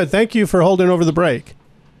 Good. Thank you for holding over the break.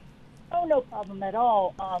 Oh, no problem at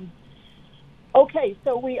all. Okay,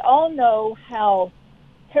 so we all know how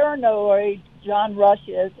paranoid John Rush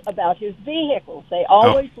is about his vehicles. They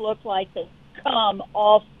always look like they come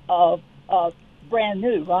off of brand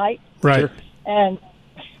new, right? Right. And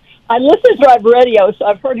I listen to Drive Radio, so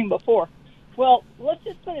I've heard him before. Well, let's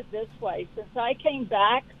just put it this way. Since I came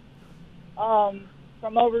back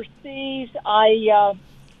from overseas, I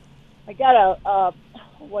got a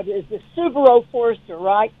Subaru Forester,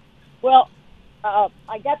 right? Well,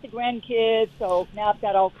 I got the grandkids, so now I've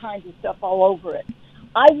got all kinds of stuff all over it.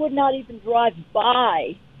 I would not even drive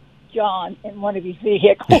by John in one of his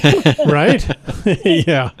vehicles. Right?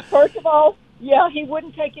 Yeah. First of all, yeah, he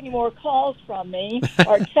wouldn't take any more calls from me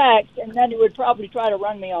or text, and then he would probably try to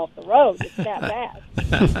run me off the road. It's that bad.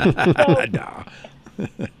 So,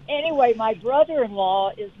 anyway, my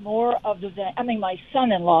brother-in-law is more of the vein. I mean, my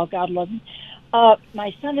son-in-law, God love him.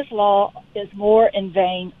 My son-in-law is more in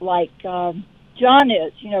vein like John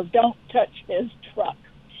is. You know, don't touch his truck.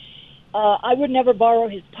 I would never borrow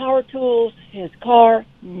his power tools, his car,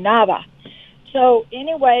 nada. So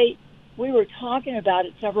anyway, we were talking about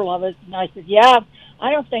it, several of us, and I said, yeah,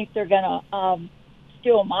 I don't think they're going to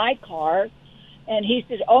steal my car. And he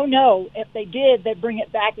said, oh, no, if they did, they'd bring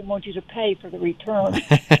it back and want you to pay for the return.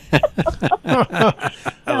 I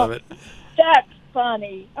love it. That's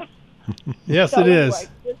funny. Yes, so it anyway, is.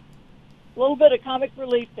 Just a little bit of comic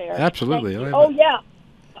relief there. Absolutely. Oh, yeah.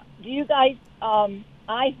 Do you guys,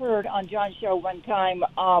 I heard on John's show one time,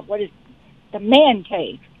 what is the man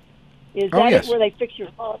cave? Is that yes. it where they fix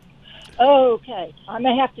your car? Okay. I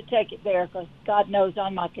may have to take it there because God knows I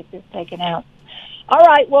might get this taken out. All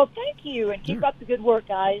right. Well, thank you, and keep up the good work,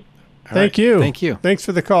 guys. Thank you. Thank you. Thanks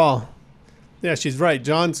for the call. Yeah, she's right.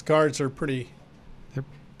 John's cars are pretty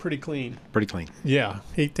clean. Pretty clean. Yeah,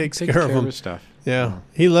 he takes Takes care of them. his stuff. Yeah,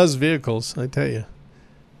 he loves vehicles, I tell you.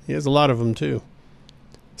 He has a lot of them, too.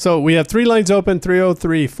 So we have 3 lines open,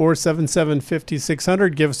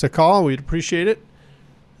 303-477-5600. Give us a call. We'd appreciate it.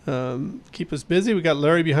 Keep us busy. We got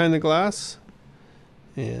Larry behind the glass.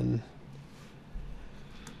 And,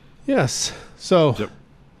 yes. So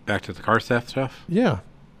back to the car theft stuff? Yeah.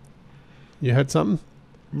 You had something?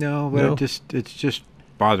 No, but it's just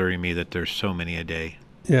bothering me that there's so many a day.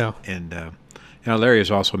 Yeah. And, Larry is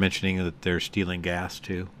also mentioning that they're stealing gas,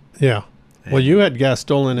 too. Yeah. And well, you had gas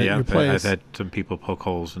stolen at your place. I've had some people poke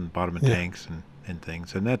holes in the bottom of tanks and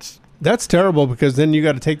things, and that's terrible because then you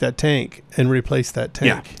got to take that tank and replace that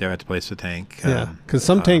tank. Yeah, they have to replace the tank. Yeah, because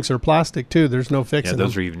some tanks are plastic too. There's no fixing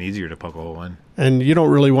those them. are even easier to poke a hole in. And you don't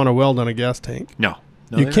really want to weld on a gas tank. No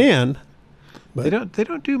you can. But they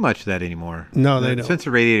don't do much of that anymore. No, they don't. Since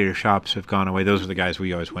the radiator shops have gone away, those are the guys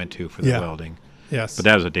we always went to for the welding. Yes, but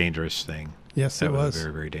that was a dangerous thing. Yes, that it was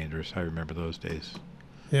very, very dangerous. I remember those days.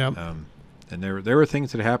 Yeah. And there were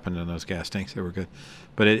things that happened in those gas tanks that were good,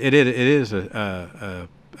 but it is a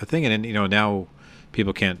thing, and now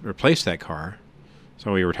people can't replace that car.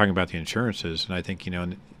 So we were talking about the insurances, and I think,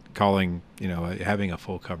 calling, having a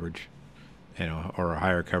full coverage, or a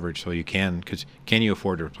higher coverage, so you can you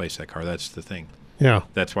afford to replace that car? That's the thing. Yeah.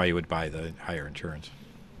 That's why you would buy the higher insurance.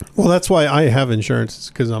 Well, that's why I have insurance,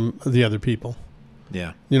 because I'm the other people.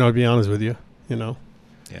 Yeah. To be honest with you, Yeah.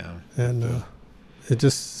 And it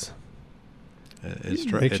just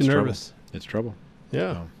makes you nervous. Trouble. It's trouble.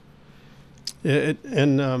 Yeah.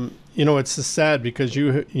 It's sad because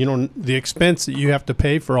the expense that you have to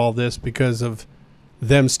pay for all this because of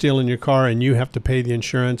them stealing your car, and you have to pay the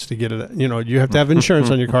insurance to get it. You have to have insurance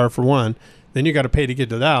on your car for one. Then you got to pay to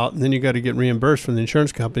get it out, and then you got to get reimbursed from the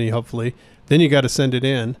insurance company, hopefully. Then you got to send it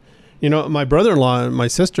in. My brother-in-law and my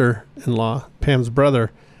sister-in-law, Pam's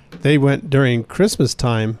brother, they went during Christmas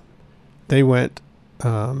time. They went.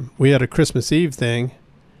 We had a Christmas Eve thing.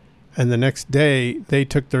 And the next day, they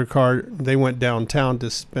took their car. They went downtown to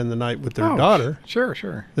spend the night with their daughter. Sure.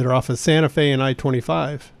 That are off of Santa Fe and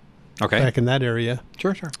I-25. Okay. Back in that area.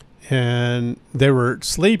 Sure. And they were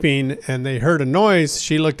sleeping, and they heard a noise.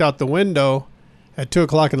 She looked out the window at 2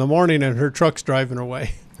 o'clock in the morning, and her truck's driving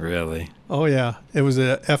away. Really? Oh, yeah. It was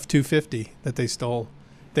a F-250 that they stole.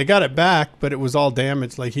 They got it back, but it was all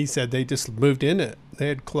damaged. Like he said, they just moved in it. They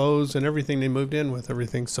had clothes and everything. They moved in with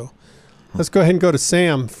everything, so... Let's go ahead and go to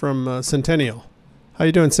Sam from Centennial. How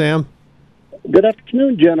you doing, Sam? Good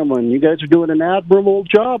afternoon, gentlemen. You guys are doing an admirable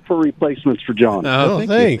job for replacements for John. Oh,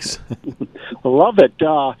 thanks. I love it.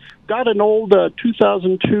 Got an old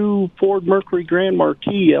 2002 Ford Mercury Grand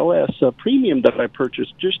Marquis LS Premium that I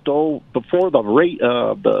purchased just before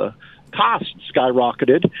the cost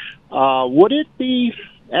skyrocketed. Would it be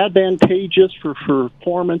advantageous for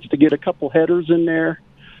performance to get a couple headers in there?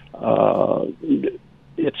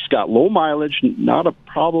 It's got low mileage, not a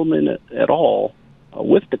problem in it at all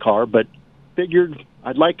with the car, but figured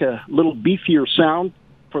I'd like a little beefier sound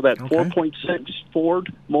for that 4.6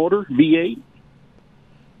 Ford motor V8.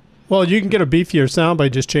 Well, you can get a beefier sound by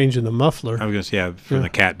just changing the muffler. I was going to say, from the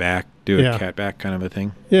cat back, a cat back kind of a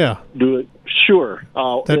thing. Yeah. Do it, sure.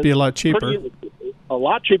 That'd be a lot cheaper. A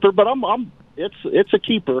lot cheaper, but it's a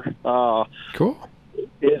keeper. Cool.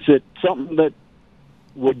 Is it something that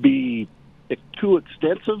would be too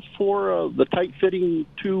extensive for the tight-fitting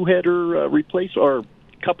two-header replace, or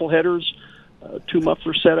couple headers, two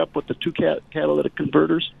muffler setup with the two catalytic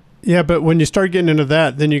converters? Yeah, but when you start getting into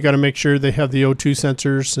that, then you got to make sure they have the O2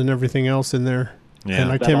 sensors and everything else in there. Yeah.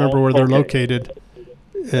 And I can't remember where they're located.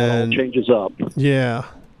 That all changes up. Yeah.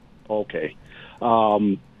 Okay.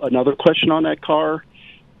 Another question on that car.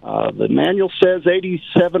 The manual says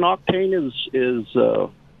 87 octane is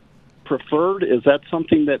preferred. Is that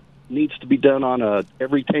something that needs to be done on a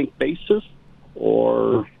every tank basis,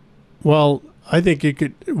 or? Well, I think it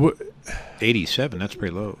could. 87. That's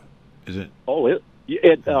pretty low, is it? Oh,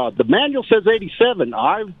 the manual says 87.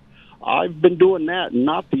 I've been doing that,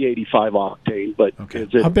 not the 85 octane. But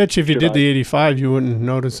I bet you if you did the 85, you wouldn't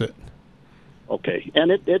notice it. Okay, and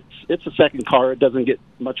it's a second car. It doesn't get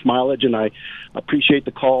much mileage, and I appreciate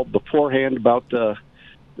the call beforehand about the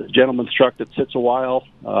gentleman's truck that sits a while.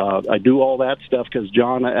 I do all that stuff because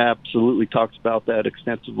John absolutely talks about that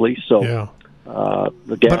extensively. So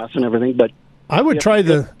the gas and everything. But I would try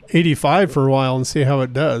the 85 for a while and see how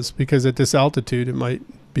it does, because at this altitude it might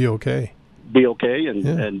be okay.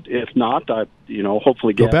 And if not,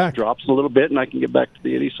 hopefully gas drops a little bit and I can get back to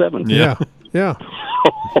the 87. Yeah.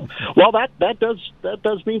 Well, that does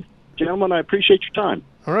mean, gentlemen, I appreciate your time.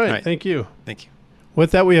 All right. Thank you. Thank you.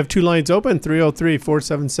 With that, we have two lines open,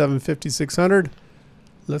 303-477-5600.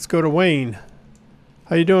 Let's go to Wayne.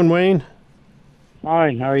 How you doing, Wayne?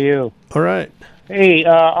 Fine. How are you? All right. Hey,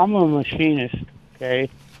 I'm a machinist, okay?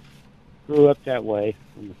 Grew up that way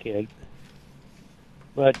from a kid.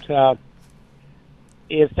 But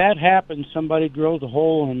if that happens, somebody drills a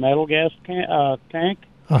hole in a metal gas tank,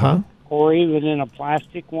 or even in a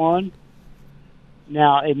plastic one.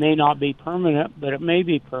 Now, it may not be permanent, but it may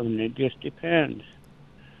be permanent. It just depends.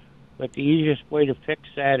 But the easiest way to fix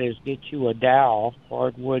that is get you a dowel,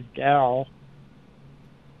 hardwood dowel,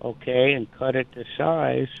 okay, and cut it to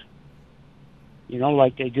size,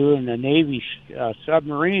 like they do in the Navy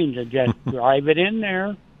submarines, and just drive it in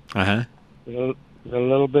there with a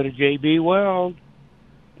little bit of JB Weld,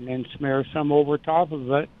 and then smear some over top of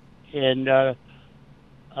it, and that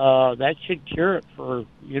should cure it for,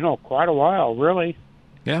 quite a while, really.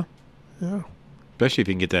 Yeah. Especially if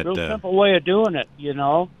you can get that... Real simple way of doing it,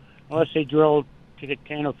 unless they drill to get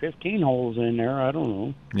 10 or 15 holes in there, I don't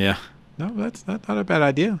know. Yeah. No, that's not a bad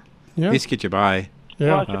idea. Yeah. At least get you by.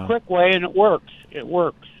 Yeah. Well, it's a quick way, and it works.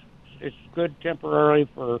 It's good temporarily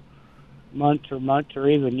for months or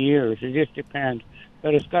even years. It just depends.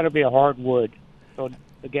 But it's got to be a hard wood so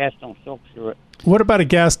the gas don't soak through it. What about a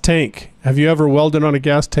gas tank? Have you ever welded on a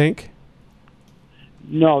gas tank?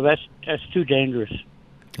 No, that's too dangerous.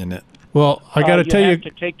 Isn't it? Well, I got to tell you. You have to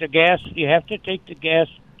take the gas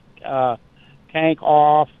tank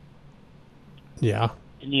off. Yeah.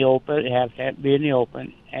 In the open, it has to be in the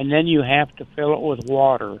open, and then you have to fill it with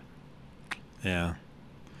water. Yeah.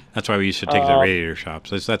 That's why we used to take the radiator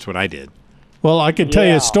shops. That's what I did. Well, I can tell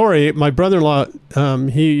you a story. My brother-in-law,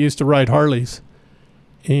 he used to ride Harleys,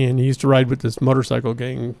 and he used to ride with this motorcycle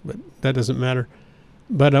gang, but that doesn't matter.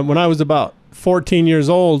 But when I was about 14 years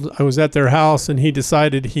old, I was at their house, and he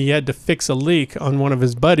decided he had to fix a leak on one of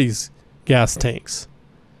his buddies' gas tanks.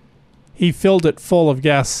 He filled it full of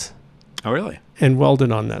gas. Oh, really? And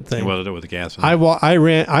welded on that thing. He welded it with the gas on I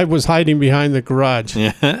was hiding behind the garage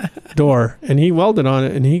door, and he welded on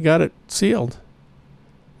it, and he got it sealed.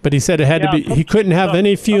 But he said it had to be. He couldn't have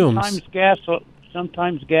any fumes.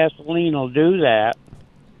 Sometimes gasoline will do that.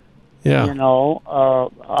 Yeah. You know,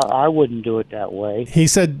 I wouldn't do it that way. He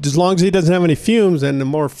said as long as he doesn't have any fumes, and the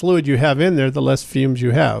more fluid you have in there, the less fumes you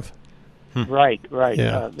have. Right.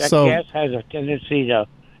 Yeah. That gas has a tendency to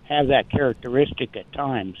have that characteristic at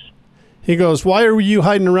times. He goes, "Why are you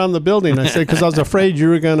hiding around the building?" I said, "Because I was afraid you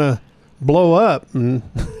were going to blow up, and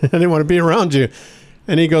I didn't want to be around you."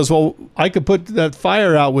 And he goes, "Well, I could put that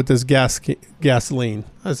fire out with this gasoline."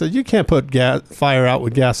 I said, "You can't put fire out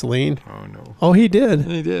with gasoline." Oh, no. Oh, he did.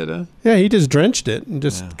 He did, huh? Yeah, he just drenched it and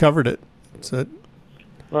just covered it. So,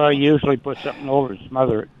 well, I usually put something over to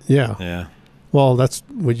smother it. Yeah. Yeah. Well, that's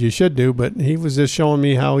what you should do, but he was just showing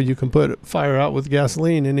me how you can put fire out with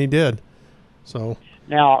gasoline, and he did. So...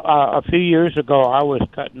 Now, a few years ago, I was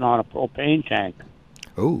cutting on a propane tank,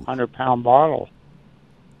 100-pound bottle,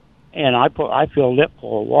 and I filled it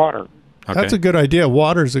full of water. Okay. That's a good idea.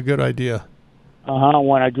 Water's a good idea.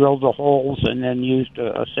 When I drilled the holes and then used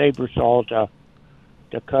a saber saw to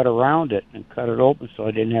cut around it and cut it open so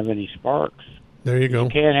I didn't have any sparks. There you go. You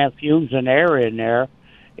can't have fumes and air in there.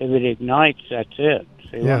 If it ignites, that's it.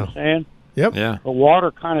 See what I'm saying? Yep. Yeah. The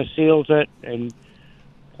water kind of seals it and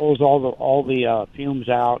pulls all the fumes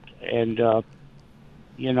out, and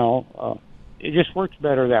it just works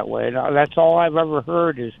better that way. Now, that's all I've ever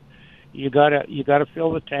heard is you gotta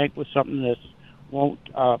fill the tank with something that won't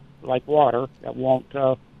like water that won't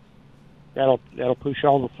that'll push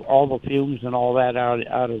all the fumes and all that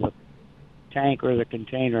out of the tank or the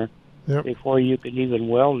container before you can even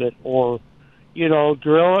weld it or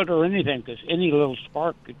drill it or anything, because any little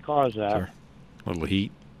spark could cause that. Sure. A little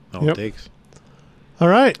heat, all it takes. All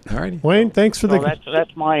right. All right. Wayne, thanks for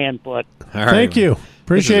that's my input. All right. Thank you.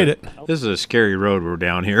 Appreciate it. This is a scary road we're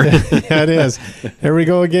down here. Yeah, it is. Here we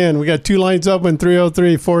go again. We got two lines open,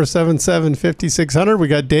 303-477-5600. We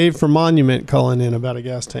got Dave from Monument calling in about a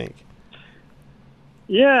gas tank.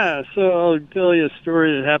 Yeah, so I'll tell you a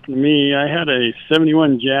story that happened to me. I had a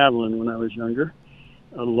 71 Javelin when I was younger,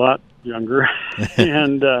 a lot younger,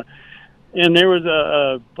 and there was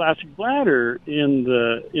a plastic bladder in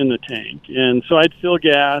the tank, and so I'd fill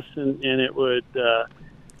gas, and it would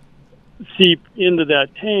seep into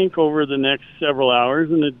that tank over the next several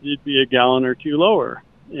hours, and it'd be a gallon or two lower.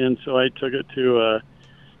 And so I took it to a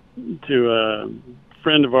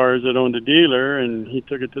friend of ours that owned a dealer, and he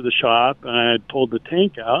took it to the shop, and I had pulled the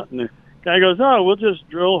tank out, and the guy goes, "Oh, we'll just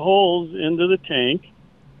drill holes into the tank,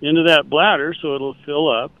 into that bladder, so it'll fill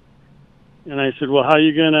up." And I said, "Well, how are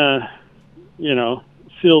you gonna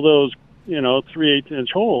fill those, 3/8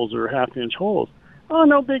 inch holes or half-inch holes?" "Oh,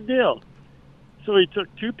 no big deal." So he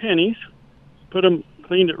took 2 pennies,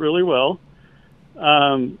 cleaned it really well,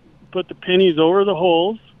 put the pennies over the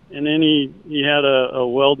holes, and then he had a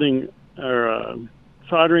welding or a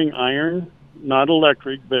soldering iron, not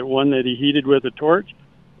electric, but one that he heated with a torch,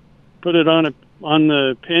 put it on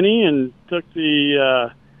the penny and took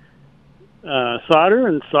the solder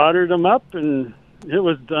and soldered them up, and it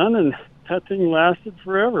was done, and that thing lasted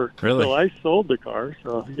forever. Really? So I sold the car.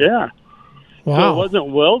 So yeah. Wow. So it wasn't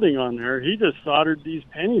welding on there. He just soldered these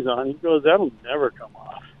pennies on. He goes, "That'll never come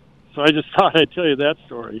off." So I just thought I'd tell you that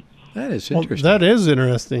story. That is interesting. That is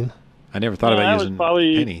interesting. I never thought about using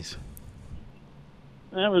pennies.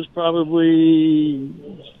 That was probably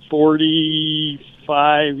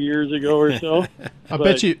 45 years ago or so. I'll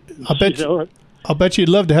bet you'd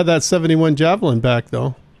love to have that 71 Javelin back,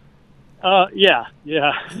 though. Yeah.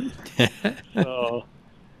 So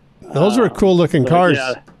those were cool looking cars.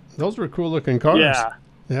 Yeah. Those were cool looking cars.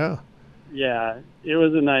 Yeah. It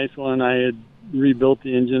was a nice one. I had rebuilt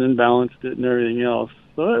the engine and balanced it and everything else.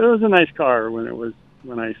 So it was a nice car when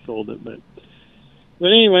I sold it. But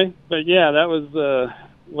anyway, yeah, that was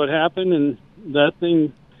what happened, and that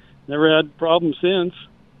thing never had problems since.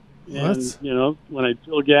 And, you know, when I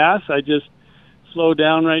fill gas, I just slow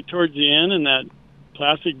down right towards the end, and that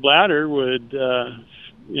plastic bladder would,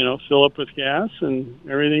 you know, fill up with gas, and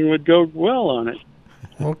everything would go well on it.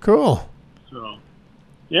 Oh, cool. So,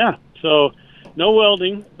 yeah. So, no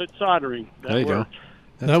welding, but soldering. There you go.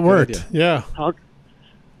 That worked. Yeah.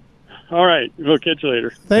 All right. We'll catch you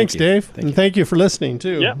later. Thanks, Dave. And thank you for listening,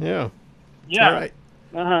 too. Yep. Yeah. Yeah. All right.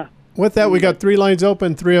 Uh-huh. With that, we got 3 lines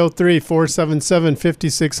open,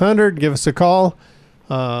 303-477-5600. Give us a call.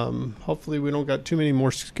 Hopefully we don't got too many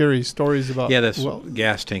more scary stories about... Yeah, that's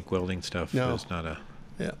gas tank welding stuff. No. It's not a...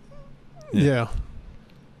 Yeah.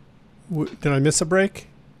 Did I miss a break?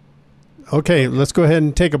 Okay, let's go ahead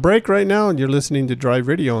and take a break right now. And you're listening to Drive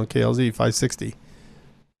Radio on KLZ 560.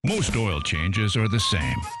 Most oil changes are the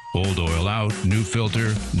same. Old oil out, new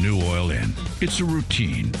filter, new oil in. It's a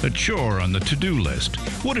routine, a chore on the to-do list.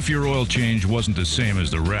 What if your oil change wasn't the same as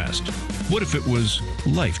the rest? What if it was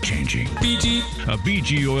life-changing? BG. A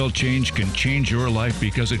BG oil change can change your life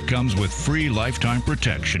because it comes with free lifetime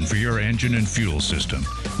protection for your engine and fuel system,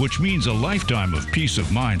 which means a lifetime of peace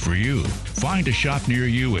of mind for you. Find a shop near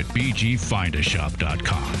you at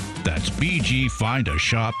bgfindashop.com. That's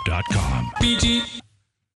bgfindashop.com. BG.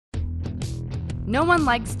 No one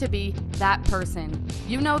likes to be that person.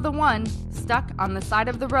 You know the one, stuck on the side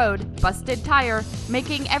of the road, busted tire,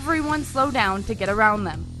 making everyone slow down to get around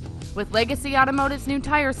them. With Legacy Automotive's new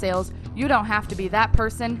tire sales, you don't have to be that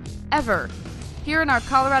person, ever. Here in our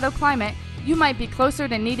Colorado climate, you might be closer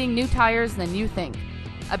to needing new tires than you think.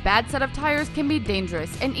 A bad set of tires can be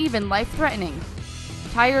dangerous and even life-threatening.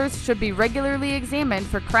 Tires should be regularly examined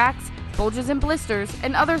for cracks, bulges and blisters,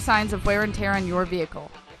 and other signs of wear and tear on your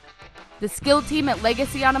vehicle. The skilled team at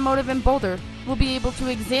Legacy Automotive in Boulder will be able to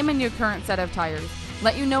examine your current set of tires,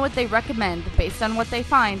 let you know what they recommend based on what they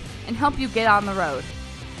find, and help you get on the road.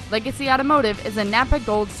 Legacy Automotive is a Napa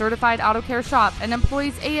Gold certified auto care shop and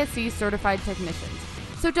employs ASE certified technicians.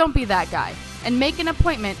 So don't be that guy, and make an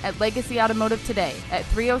appointment at Legacy Automotive today at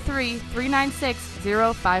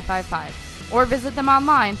 303-396-0555, or visit them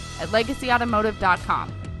online at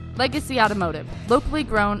legacyautomotive.com. Legacy Automotive, locally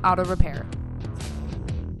grown auto repair.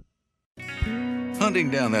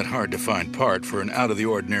 Hunting down that hard-to-find part for an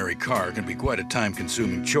out-of-the-ordinary car can be quite a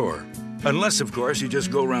time-consuming chore. Unless, of course, you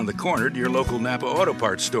just go around the corner to your local Napa Auto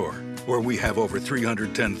Parts store, where we have over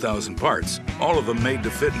 310,000 parts, all of them made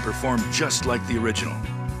to fit and perform just like the original.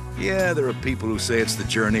 Yeah, there are people who say it's the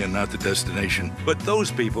journey and not the destination, but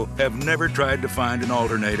those people have never tried to find an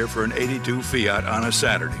alternator for an 82 Fiat on a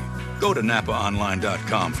Saturday. Go to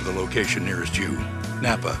NapaOnline.com for the location nearest you.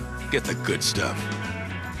 Napa, get the good stuff.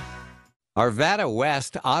 Arvada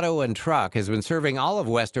West Auto and Truck has been serving all of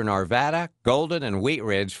western Arvada, Golden, and Wheat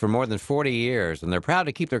Ridge for more than 40 years, and they're proud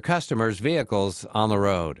to keep their customers' vehicles on the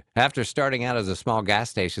road. After starting out as a small gas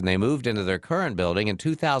station, they moved into their current building in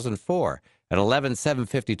 2004 at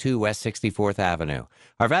 11752 West 64th Avenue.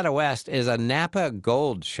 Arvada West is a Napa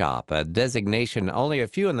Gold shop, a designation only a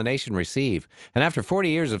few in the nation receive. And after 40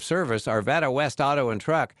 years of service, Arvada West Auto and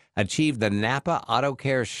Truck achieved the Napa Auto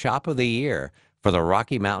Care Shop of the Year for the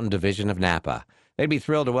Rocky Mountain Division of Napa. They'd be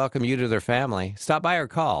thrilled to welcome you to their family. Stop by or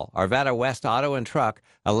call Arvada West Auto and Truck,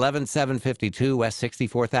 11752 West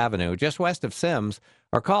 64th Avenue, just west of Sims,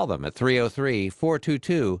 or call them at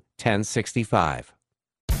 303-422-1065.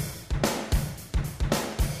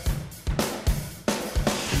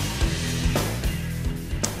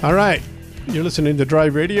 All right. You're listening to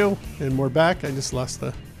Drive Radio, and we're back. I just lost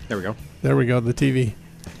the... There we go. There we go, the TV.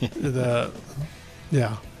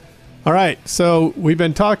 Yeah. All right, so you've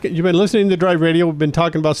been listening to Drive Radio. We've been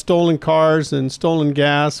talking about stolen cars and stolen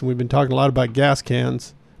gas, and we've been talking a lot about gas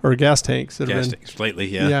cans or gas tanks. Tanks lately,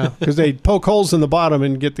 yeah. Yeah, because they poke holes in the bottom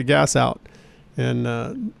and get the gas out.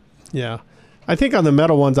 And, yeah, I think on the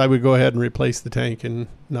metal ones, I would go ahead and replace the tank and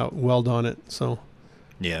not weld on it. So,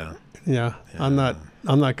 yeah. I'm not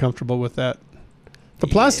comfortable with that. The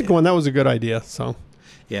plastic one, that was a good idea, so.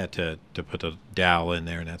 Yeah, to put the dowel in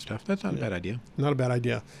there and that stuff. That's not a bad idea. Not a bad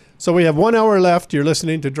idea. So we have 1 hour left. You're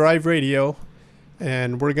listening to Drive Radio,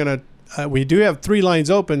 and we're going to we do have 3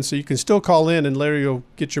 lines open, so you can still call in, and Larry will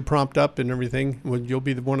get your prompt up and everything. You'll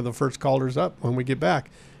be one of the first callers up when we get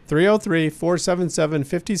back.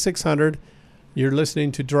 303-477-5600. You're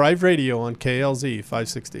listening to Drive Radio on KLZ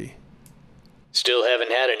 560. Still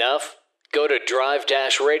haven't had enough? Go to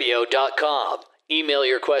drive-radio.com. Email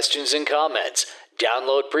your questions and comments.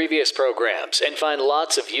 Download previous programs and find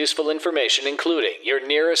lots of useful information, including your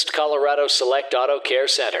nearest Colorado Select Auto Care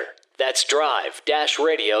Center. That's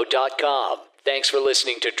drive-radio.com. Thanks for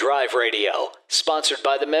listening to Drive Radio, sponsored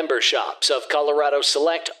by the member shops of Colorado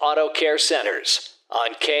Select Auto Care Centers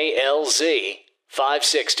on KLZ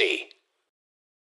 560.